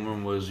 recent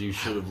one was "You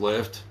Should Have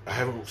Left." I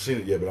haven't seen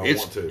it yet, but I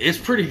It's want to. it's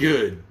pretty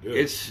good. Good.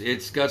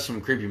 It's got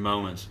some creepy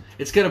moments.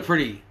 It's got a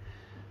pretty.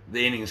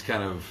 The ending's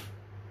kind of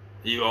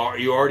you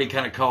already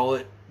kind of call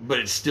it, but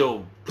it's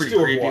still pretty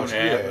Still creepy when it watching.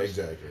 Yeah, happens.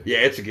 exactly. Yeah,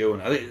 it's a good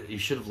one. I think You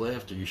Should Have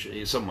Left, or you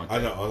should something like that.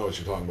 I know what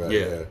you're talking about. Yeah,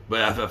 Yeah. but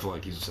I feel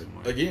like he's the same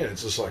way. Again,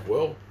 it's just like,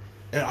 well,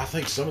 and I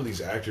think some of these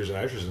actors and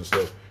actresses and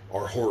stuff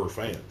are horror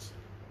fans.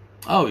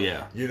 Oh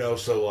yeah, You know,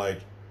 so like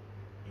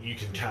you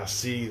can kind of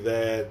see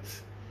that.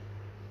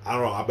 I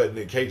don't know. I bet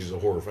Nick Cage is a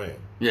horror fan.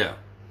 yeah.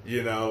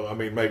 You know, I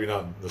mean, maybe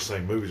not the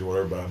same movies or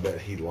whatever, but I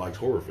bet he liked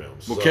horror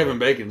films. Well, So, Kevin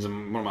Bacon's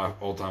one of my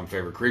all-time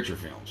favorite creature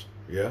films.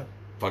 Yeah.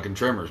 Fucking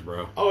Tremors,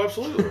 bro. Oh,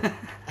 absolutely.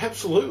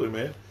 Absolutely,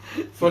 man.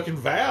 Fucking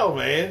Val,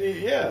 man.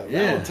 Yeah.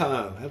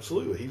 Valentine.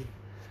 Absolutely.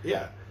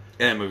 Yeah.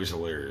 And that movie's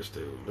hilarious,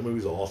 too. The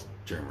movie's awesome.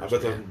 Tremors, I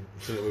bet man.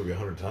 I've seen that movie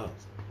 100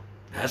 times.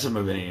 That's a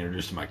movie I need to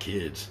introduce to my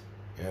kids.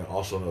 And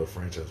also another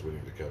franchise we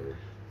need to cover.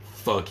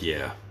 Fuck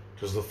yeah.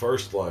 Because the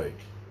first, like...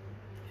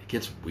 It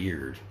gets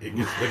weird. They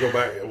go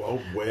back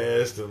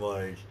west and,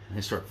 like...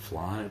 They start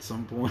flying at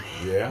some point.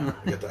 Yeah.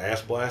 They got the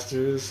ass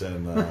blasters.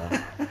 And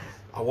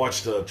I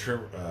watched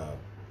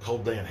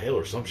Cold Day in Hell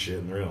or some shit,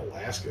 and they're in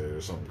Alaska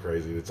or something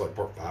crazy. It's like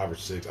part 5 or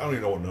 6. I don't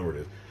even know what number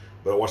it is.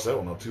 But I watched that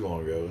one not too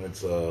long ago, and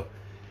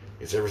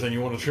it's everything you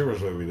want in a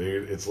Tremors movie,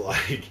 dude. It's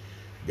like,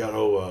 got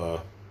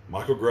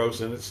Michael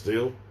Gross in it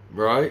still.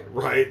 Right?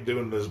 Right,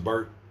 doing this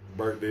Burt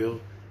deal.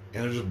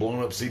 And they're just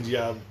blowing up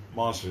CGI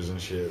monsters and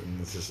shit,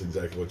 and it's just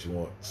exactly what you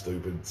want.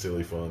 Stupid,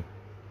 silly fun.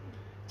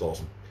 It's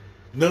awesome.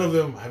 None of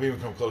them have even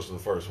come close to the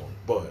first one,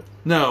 but...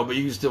 No, but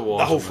you can still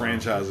watch the whole them.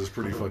 franchise is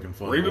pretty fucking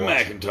fun. Reba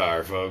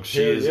McEntire, folks.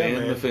 She is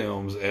in the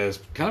films as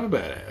kind of a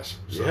badass.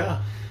 So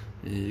yeah.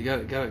 You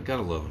gotta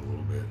love it a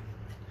little bit.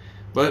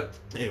 But...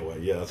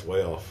 Anyway, yeah, that's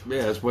way off.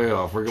 Yeah, it's way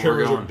off. We're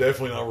Tremors going... are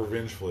definitely not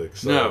revenge flicks.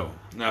 So.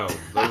 No.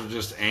 Those are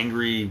just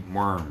angry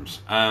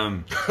worms.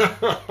 I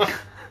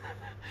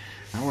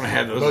don't want to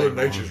have those. Mother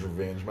Nature's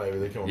revenge, maybe.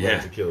 They come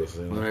back to kill us.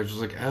 Mother Nature's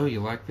like, oh,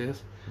 you like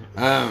this?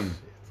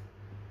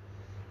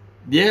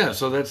 Yeah,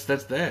 so that's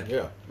that.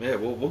 Yeah. Yeah,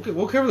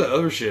 we'll cover the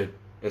other shit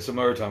at some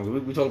other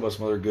time. We talked about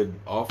some other good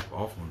off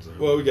ones there.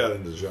 Well, we got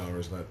into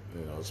genres, and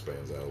that, it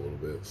spans out a little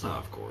bit. So. Oh,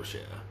 of course,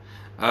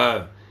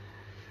 yeah.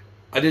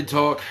 I did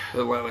talk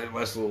the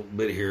last little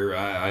bit here.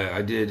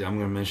 I'm going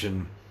to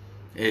mention,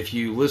 if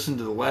you listen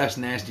to the last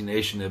Nasty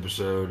Nation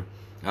episode,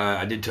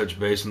 I did touch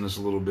base on this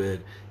a little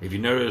bit. If you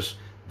notice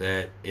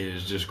that it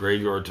is just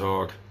graveyard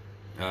talk,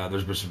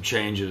 there's been some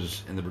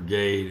changes in the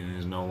brigade, and it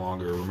is no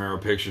longer Romero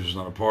Pictures is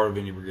not a part of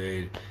any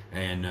brigade,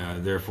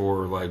 and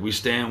therefore, like, we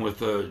stand with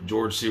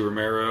George C.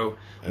 Romero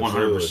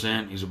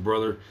 100%. He's a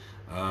brother.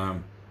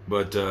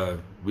 But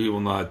we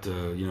will not,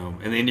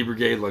 and the Indie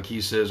Brigade, like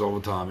he says all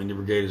the time, Indie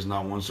Brigade is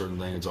not one certain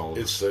thing, it's all of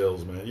us. It's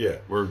sales, man, yeah.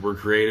 We're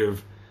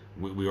creative.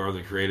 We are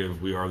the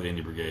creative. We are the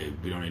Indie Brigade.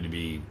 We don't need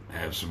to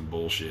have some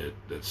bullshit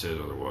that says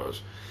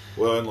otherwise.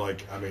 Well, and,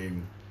 like, I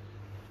mean,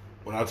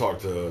 when I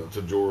talked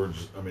to George,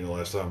 I mean, the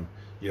last time,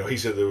 he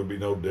said there would be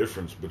no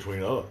difference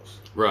between us.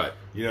 Right.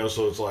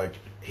 So it's like,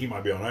 he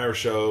might be on our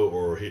show,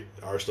 or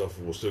our stuff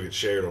will still get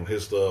shared on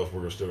his stuff.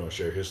 We're still going to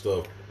share his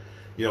stuff.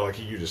 Like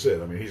you just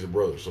said, I mean, he's a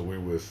brother, so we're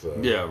with...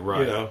 yeah,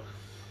 right.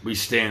 We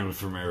stand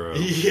with Romero.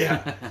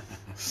 Yeah.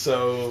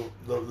 So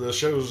the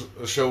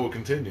show will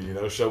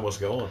continue, show must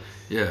go on.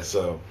 Yeah.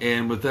 So.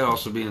 And with that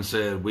also being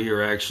said, we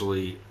are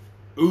actually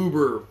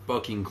uber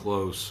fucking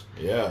close.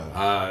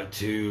 Yeah.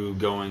 To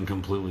going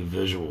completely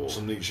visual.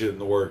 Some neat shit in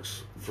the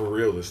works for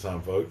real this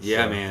time, folks.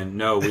 Yeah, so. Man.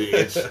 No,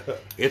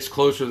 it's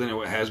closer than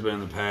it has been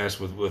in the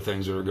past with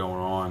things that are going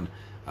on.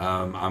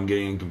 I'm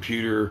getting a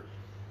computer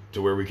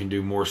to where we can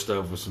do more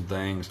stuff with some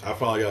things. I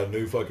finally got a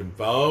new fucking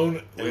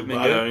phone. We've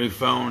been getting a new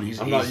phone.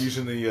 I'm not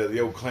using the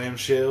old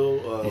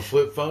clamshell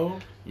flip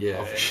phone.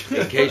 Yeah.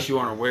 In case you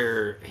aren't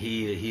aware,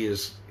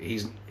 he's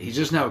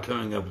just now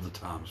coming up with the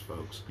times,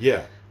 folks.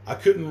 Yeah, I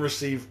couldn't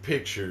receive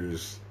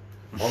pictures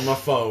on my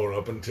phone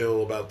up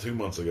until about 2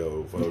 months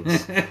ago,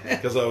 folks,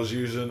 because I was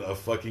using a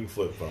fucking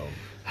flip phone.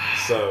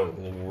 So,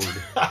 Lord.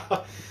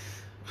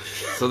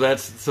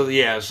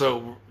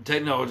 So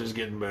technology is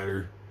getting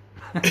better.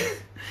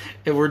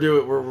 And we're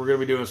gonna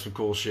be doing some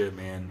cool shit,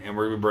 man. And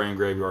we're gonna be bringing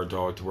Graveyard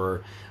Talk to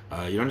where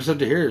you don't just have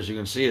to hear us; you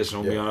can see us,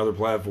 and we'll be on other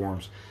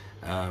platforms.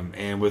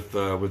 And with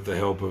the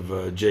help of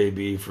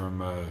JB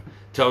from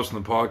Tell Us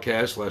in the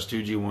Podcast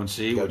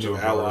 /2G1C, got your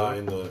ally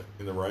in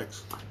the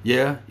ranks.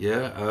 Yeah.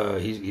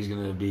 He's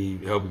gonna be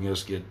helping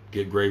us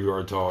get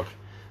Graveyard Talk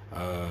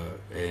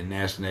and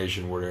Nasty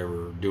Nation,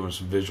 whatever, doing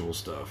some visual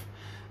stuff.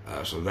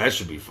 So that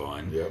should be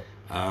fun. Yep.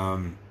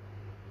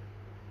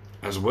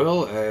 As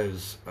well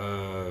as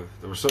there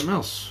was something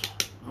else.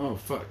 Oh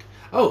fuck!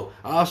 Oh,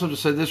 I also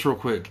just said this real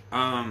quick.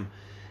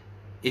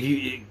 If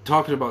you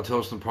talking about Tell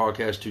Us in the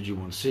Podcast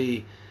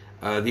 2G1C,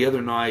 the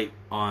other night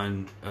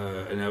on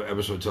an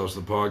episode of Tell Us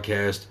in the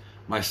Podcast,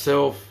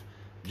 myself,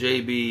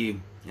 JB,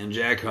 and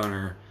Jack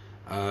Hunter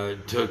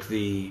took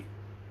the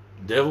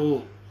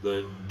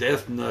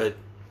Death Nut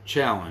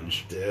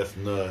Challenge. Death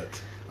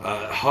Nut.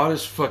 Hot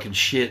as fucking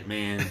shit,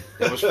 man.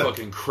 That was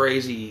fucking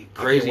crazy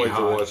I can't wait hot.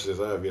 to watch this.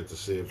 I have yet to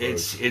see it.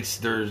 It's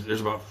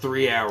there's about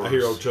 3 hours. I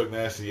hear old Chuck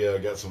Nasty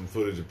got some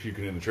footage of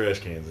puking in the trash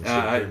cans and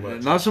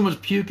shit. Not so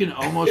much puking,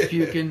 almost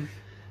puking.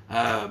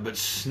 but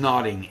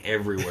snotting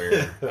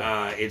everywhere.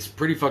 It's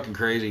pretty fucking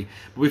crazy.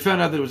 But we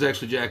found out that it was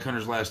actually Jack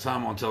Hunter's last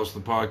time on Tell Us the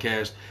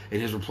Podcast,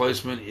 and his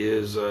replacement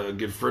is a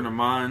good friend of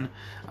mine.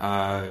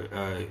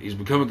 He's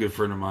become a good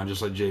friend of mine,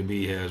 just like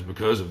JB has,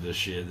 because of this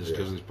shit,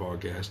 because of this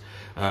podcast.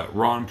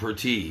 Ron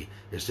Pertee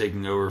is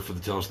taking over for the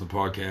Tell Us the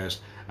Podcast,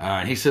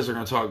 and he says they're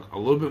going to talk a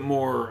little bit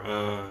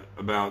more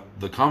about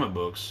the comic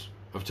books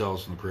of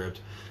Tales from the Crypt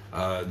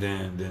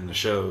than the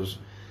shows,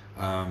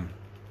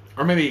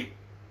 or maybe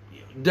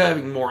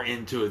diving more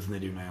into it than they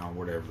do now,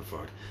 whatever the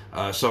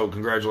fuck. So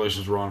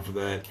congratulations, Ron, for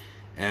that.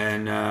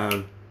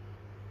 And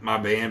my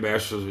band,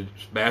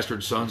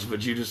 Bastard Sons of a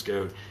Judas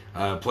Goat,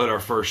 played our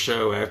first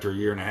show after a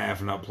year and a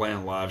half of not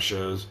playing live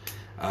shows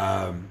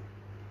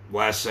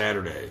last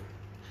Saturday,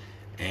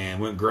 and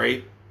went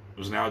great. It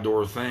was an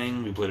outdoor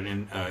thing. We played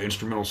an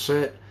instrumental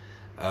set.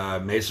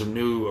 Made some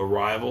new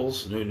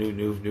arrivals,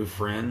 new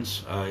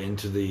friends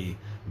into the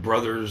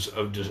Brothers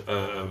of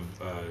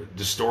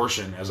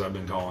Distortion, as I've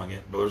been calling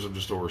it, Brothers of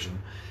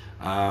Distortion,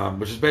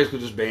 which is basically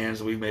just bands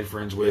that we've made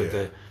friends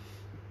with.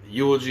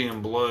 Eulogy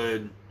and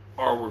Blood,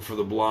 Artwork for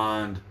the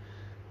Blind,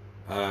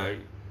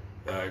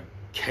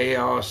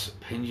 Chaos,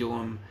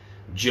 Pendulum,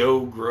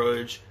 Joe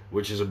Grudge,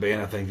 which is a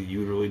band I think that you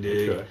would really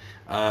dig.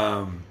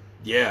 Okay.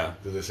 Yeah.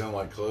 Do they sound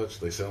like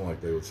Clutch? They sound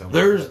like they would sound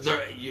like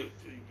Clutch.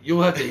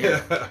 You'll have to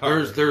hear.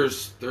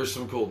 There's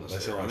some coolness. They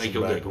sound like I think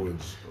some you'll dig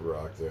backwoods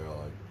rock there. I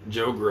like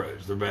Joe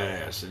Grudge. They're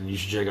badass, and you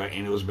should check out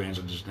any of those bands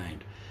I just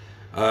named.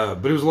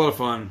 But it was a lot of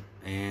fun,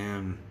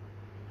 and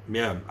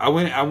yeah,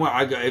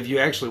 if you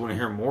actually want to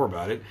hear more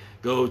about it,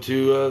 go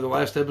to the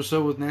last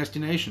episode with Nasty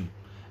Nation,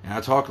 and I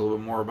talk a little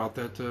bit more about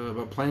that,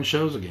 about playing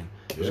shows again.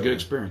 It was a good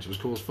experience. It was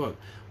cool as fuck.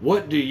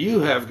 What do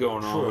you have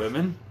going on,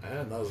 Whytmon?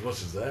 Not as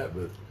much as that,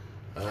 but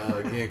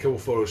again, a couple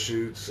photo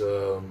shoots.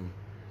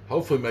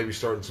 Hopefully, maybe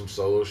starting some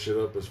solo shit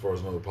up as far as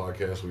another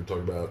podcast we've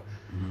talked about,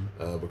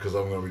 because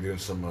I'm going to be doing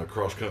some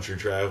cross-country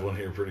traveling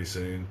here pretty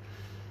soon.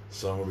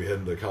 So I'm going to be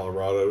heading to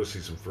Colorado to see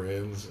some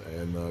friends,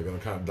 and going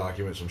to kind of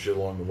document some shit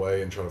along the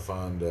way and try to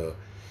find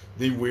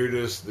the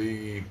weirdest,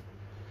 the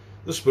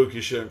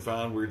spookiest shit I can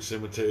find, weird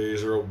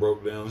cemeteries or old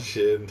broke down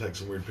shit, and take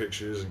some weird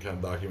pictures and kind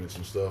of document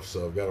some stuff.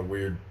 So I've got a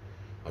weird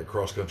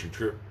cross-country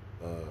trip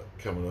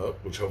coming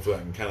up, which hopefully I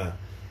can kind of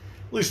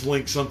at least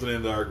link something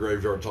into our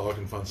graveyard talk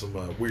and find some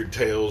weird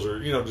tales, or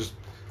just.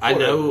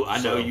 Whatever.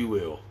 I know you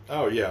will.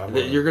 Oh yeah,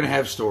 you're gonna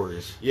have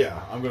stories. Yeah,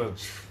 I'm gonna.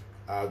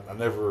 I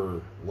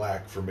never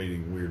lack for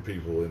meeting weird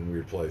people in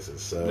weird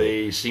places. So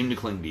they seem to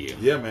cling to you.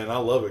 Yeah, man, I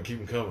love it. Keep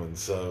them coming.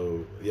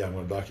 So yeah, I'm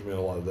gonna document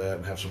a lot of that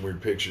and have some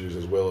weird pictures,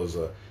 as well as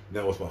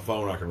now with my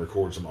phone I can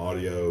record some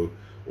audio,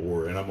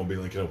 and I'm gonna be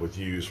linking up with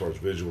you as far as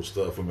visual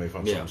stuff. We may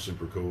find something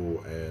super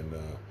cool, and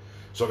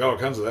so I got all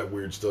kinds of that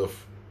weird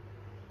stuff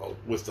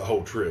with the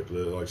whole trip.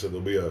 Like I said,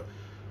 there'll be a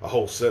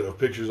whole set of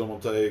pictures I'm gonna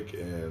take,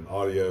 and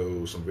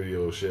audio, some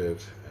video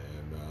shit,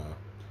 and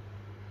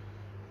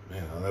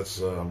man,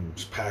 that's I'm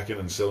just packing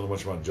and selling a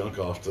bunch of my junk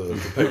off to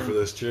pay for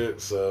this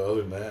trip. So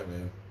other than that,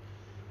 man,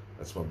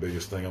 that's my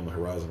biggest thing on the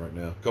horizon right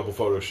now. A couple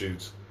photo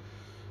shoots.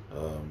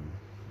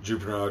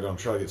 Jupiter and I are gonna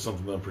try to get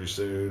something done pretty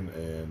soon,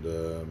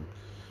 and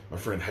my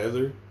friend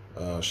Heather,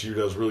 she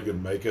does really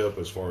good makeup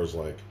as far as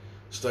like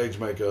stage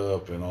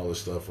makeup and all this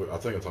stuff. I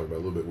think I talked about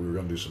it a little bit. We were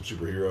going to do some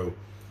superhero.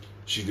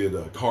 She did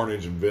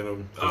Carnage and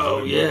Venom.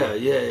 Oh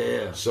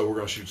yeah. So we're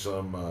going to shoot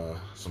some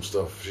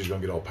stuff. She's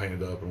going to get all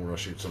painted up, and we're going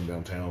to shoot some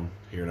downtown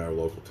here in our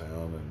local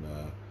town,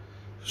 and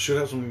should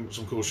have some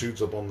cool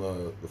shoots up on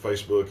the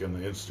Facebook and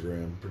the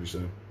Instagram pretty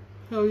soon.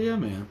 Hell yeah,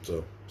 man.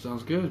 So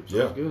sounds good.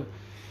 Sounds good.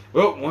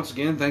 Well, once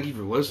again, thank you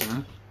for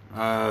listening.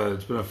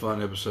 It's been a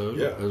fun episode,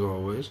 as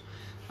always.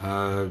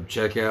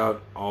 Check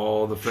out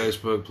all the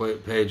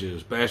Facebook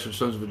pages: Bastard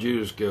Sons of a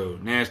Judas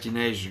Goat, Nasty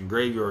Nation,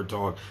 Graveyard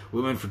Talk,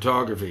 Women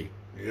Photography.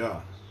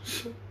 Yeah.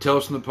 Tell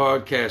Us in the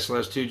Podcast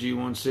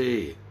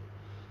 /2G1C.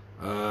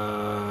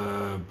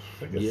 I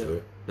think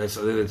that's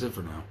it. That's it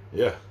for now.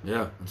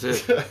 Yeah,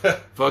 that's it.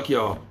 Fuck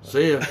y'all.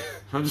 See ya.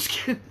 I'm just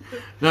kidding.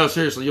 No,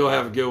 seriously, you'll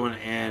have a good one,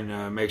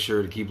 and make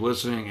sure to keep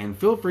listening, and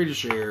feel free to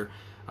share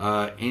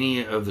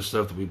any of the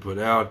stuff that we put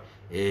out.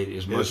 It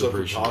is much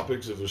appreciated.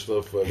 Topics, if there's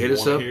stuff hit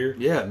us up. Hear,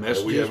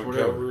 messages, we haven't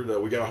whatever.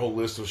 Covered. We got a whole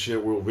list of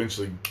shit.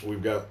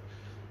 We've got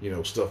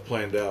stuff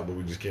planned out, but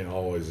we just can't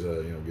always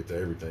get to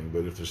everything.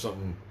 But if there's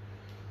something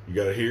you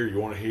got to hear, you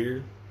want to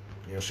hear,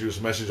 shoot us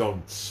a message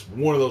on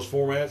one of those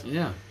formats.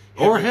 Yeah.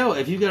 Or hell,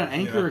 if you got an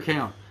Anchor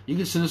account, you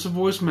can send us a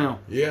voicemail.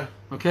 Yeah.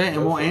 Okay,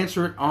 and we'll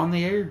answer it on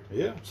the air.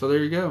 Yeah. So there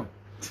you go.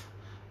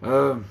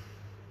 I'm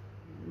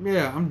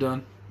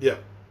done. Yeah.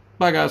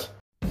 Bye, guys.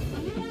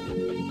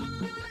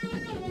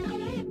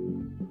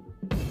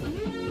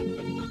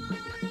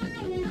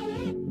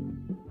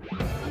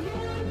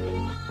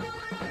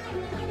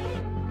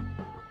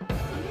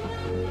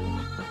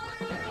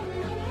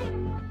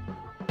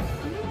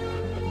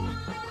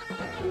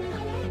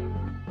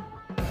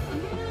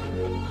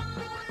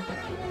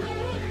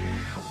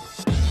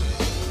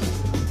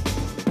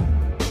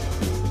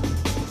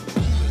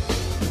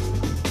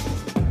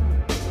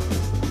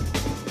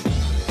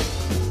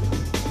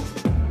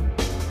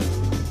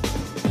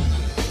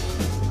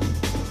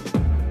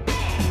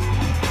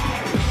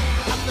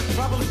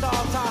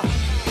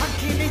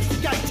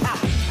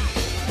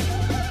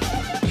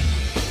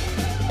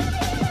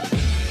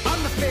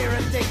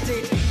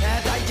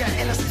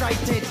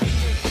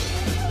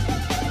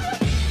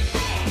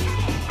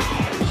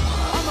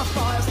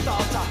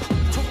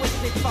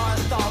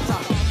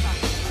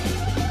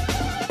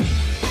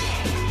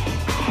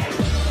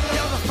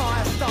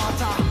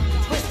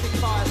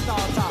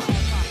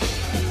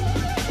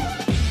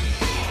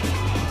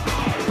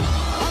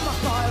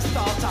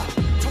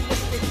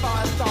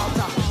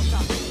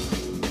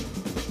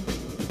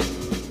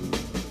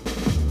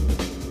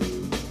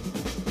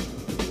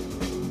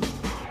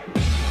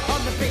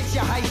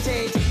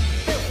 infatuated,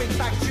 filth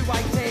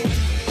infatuated.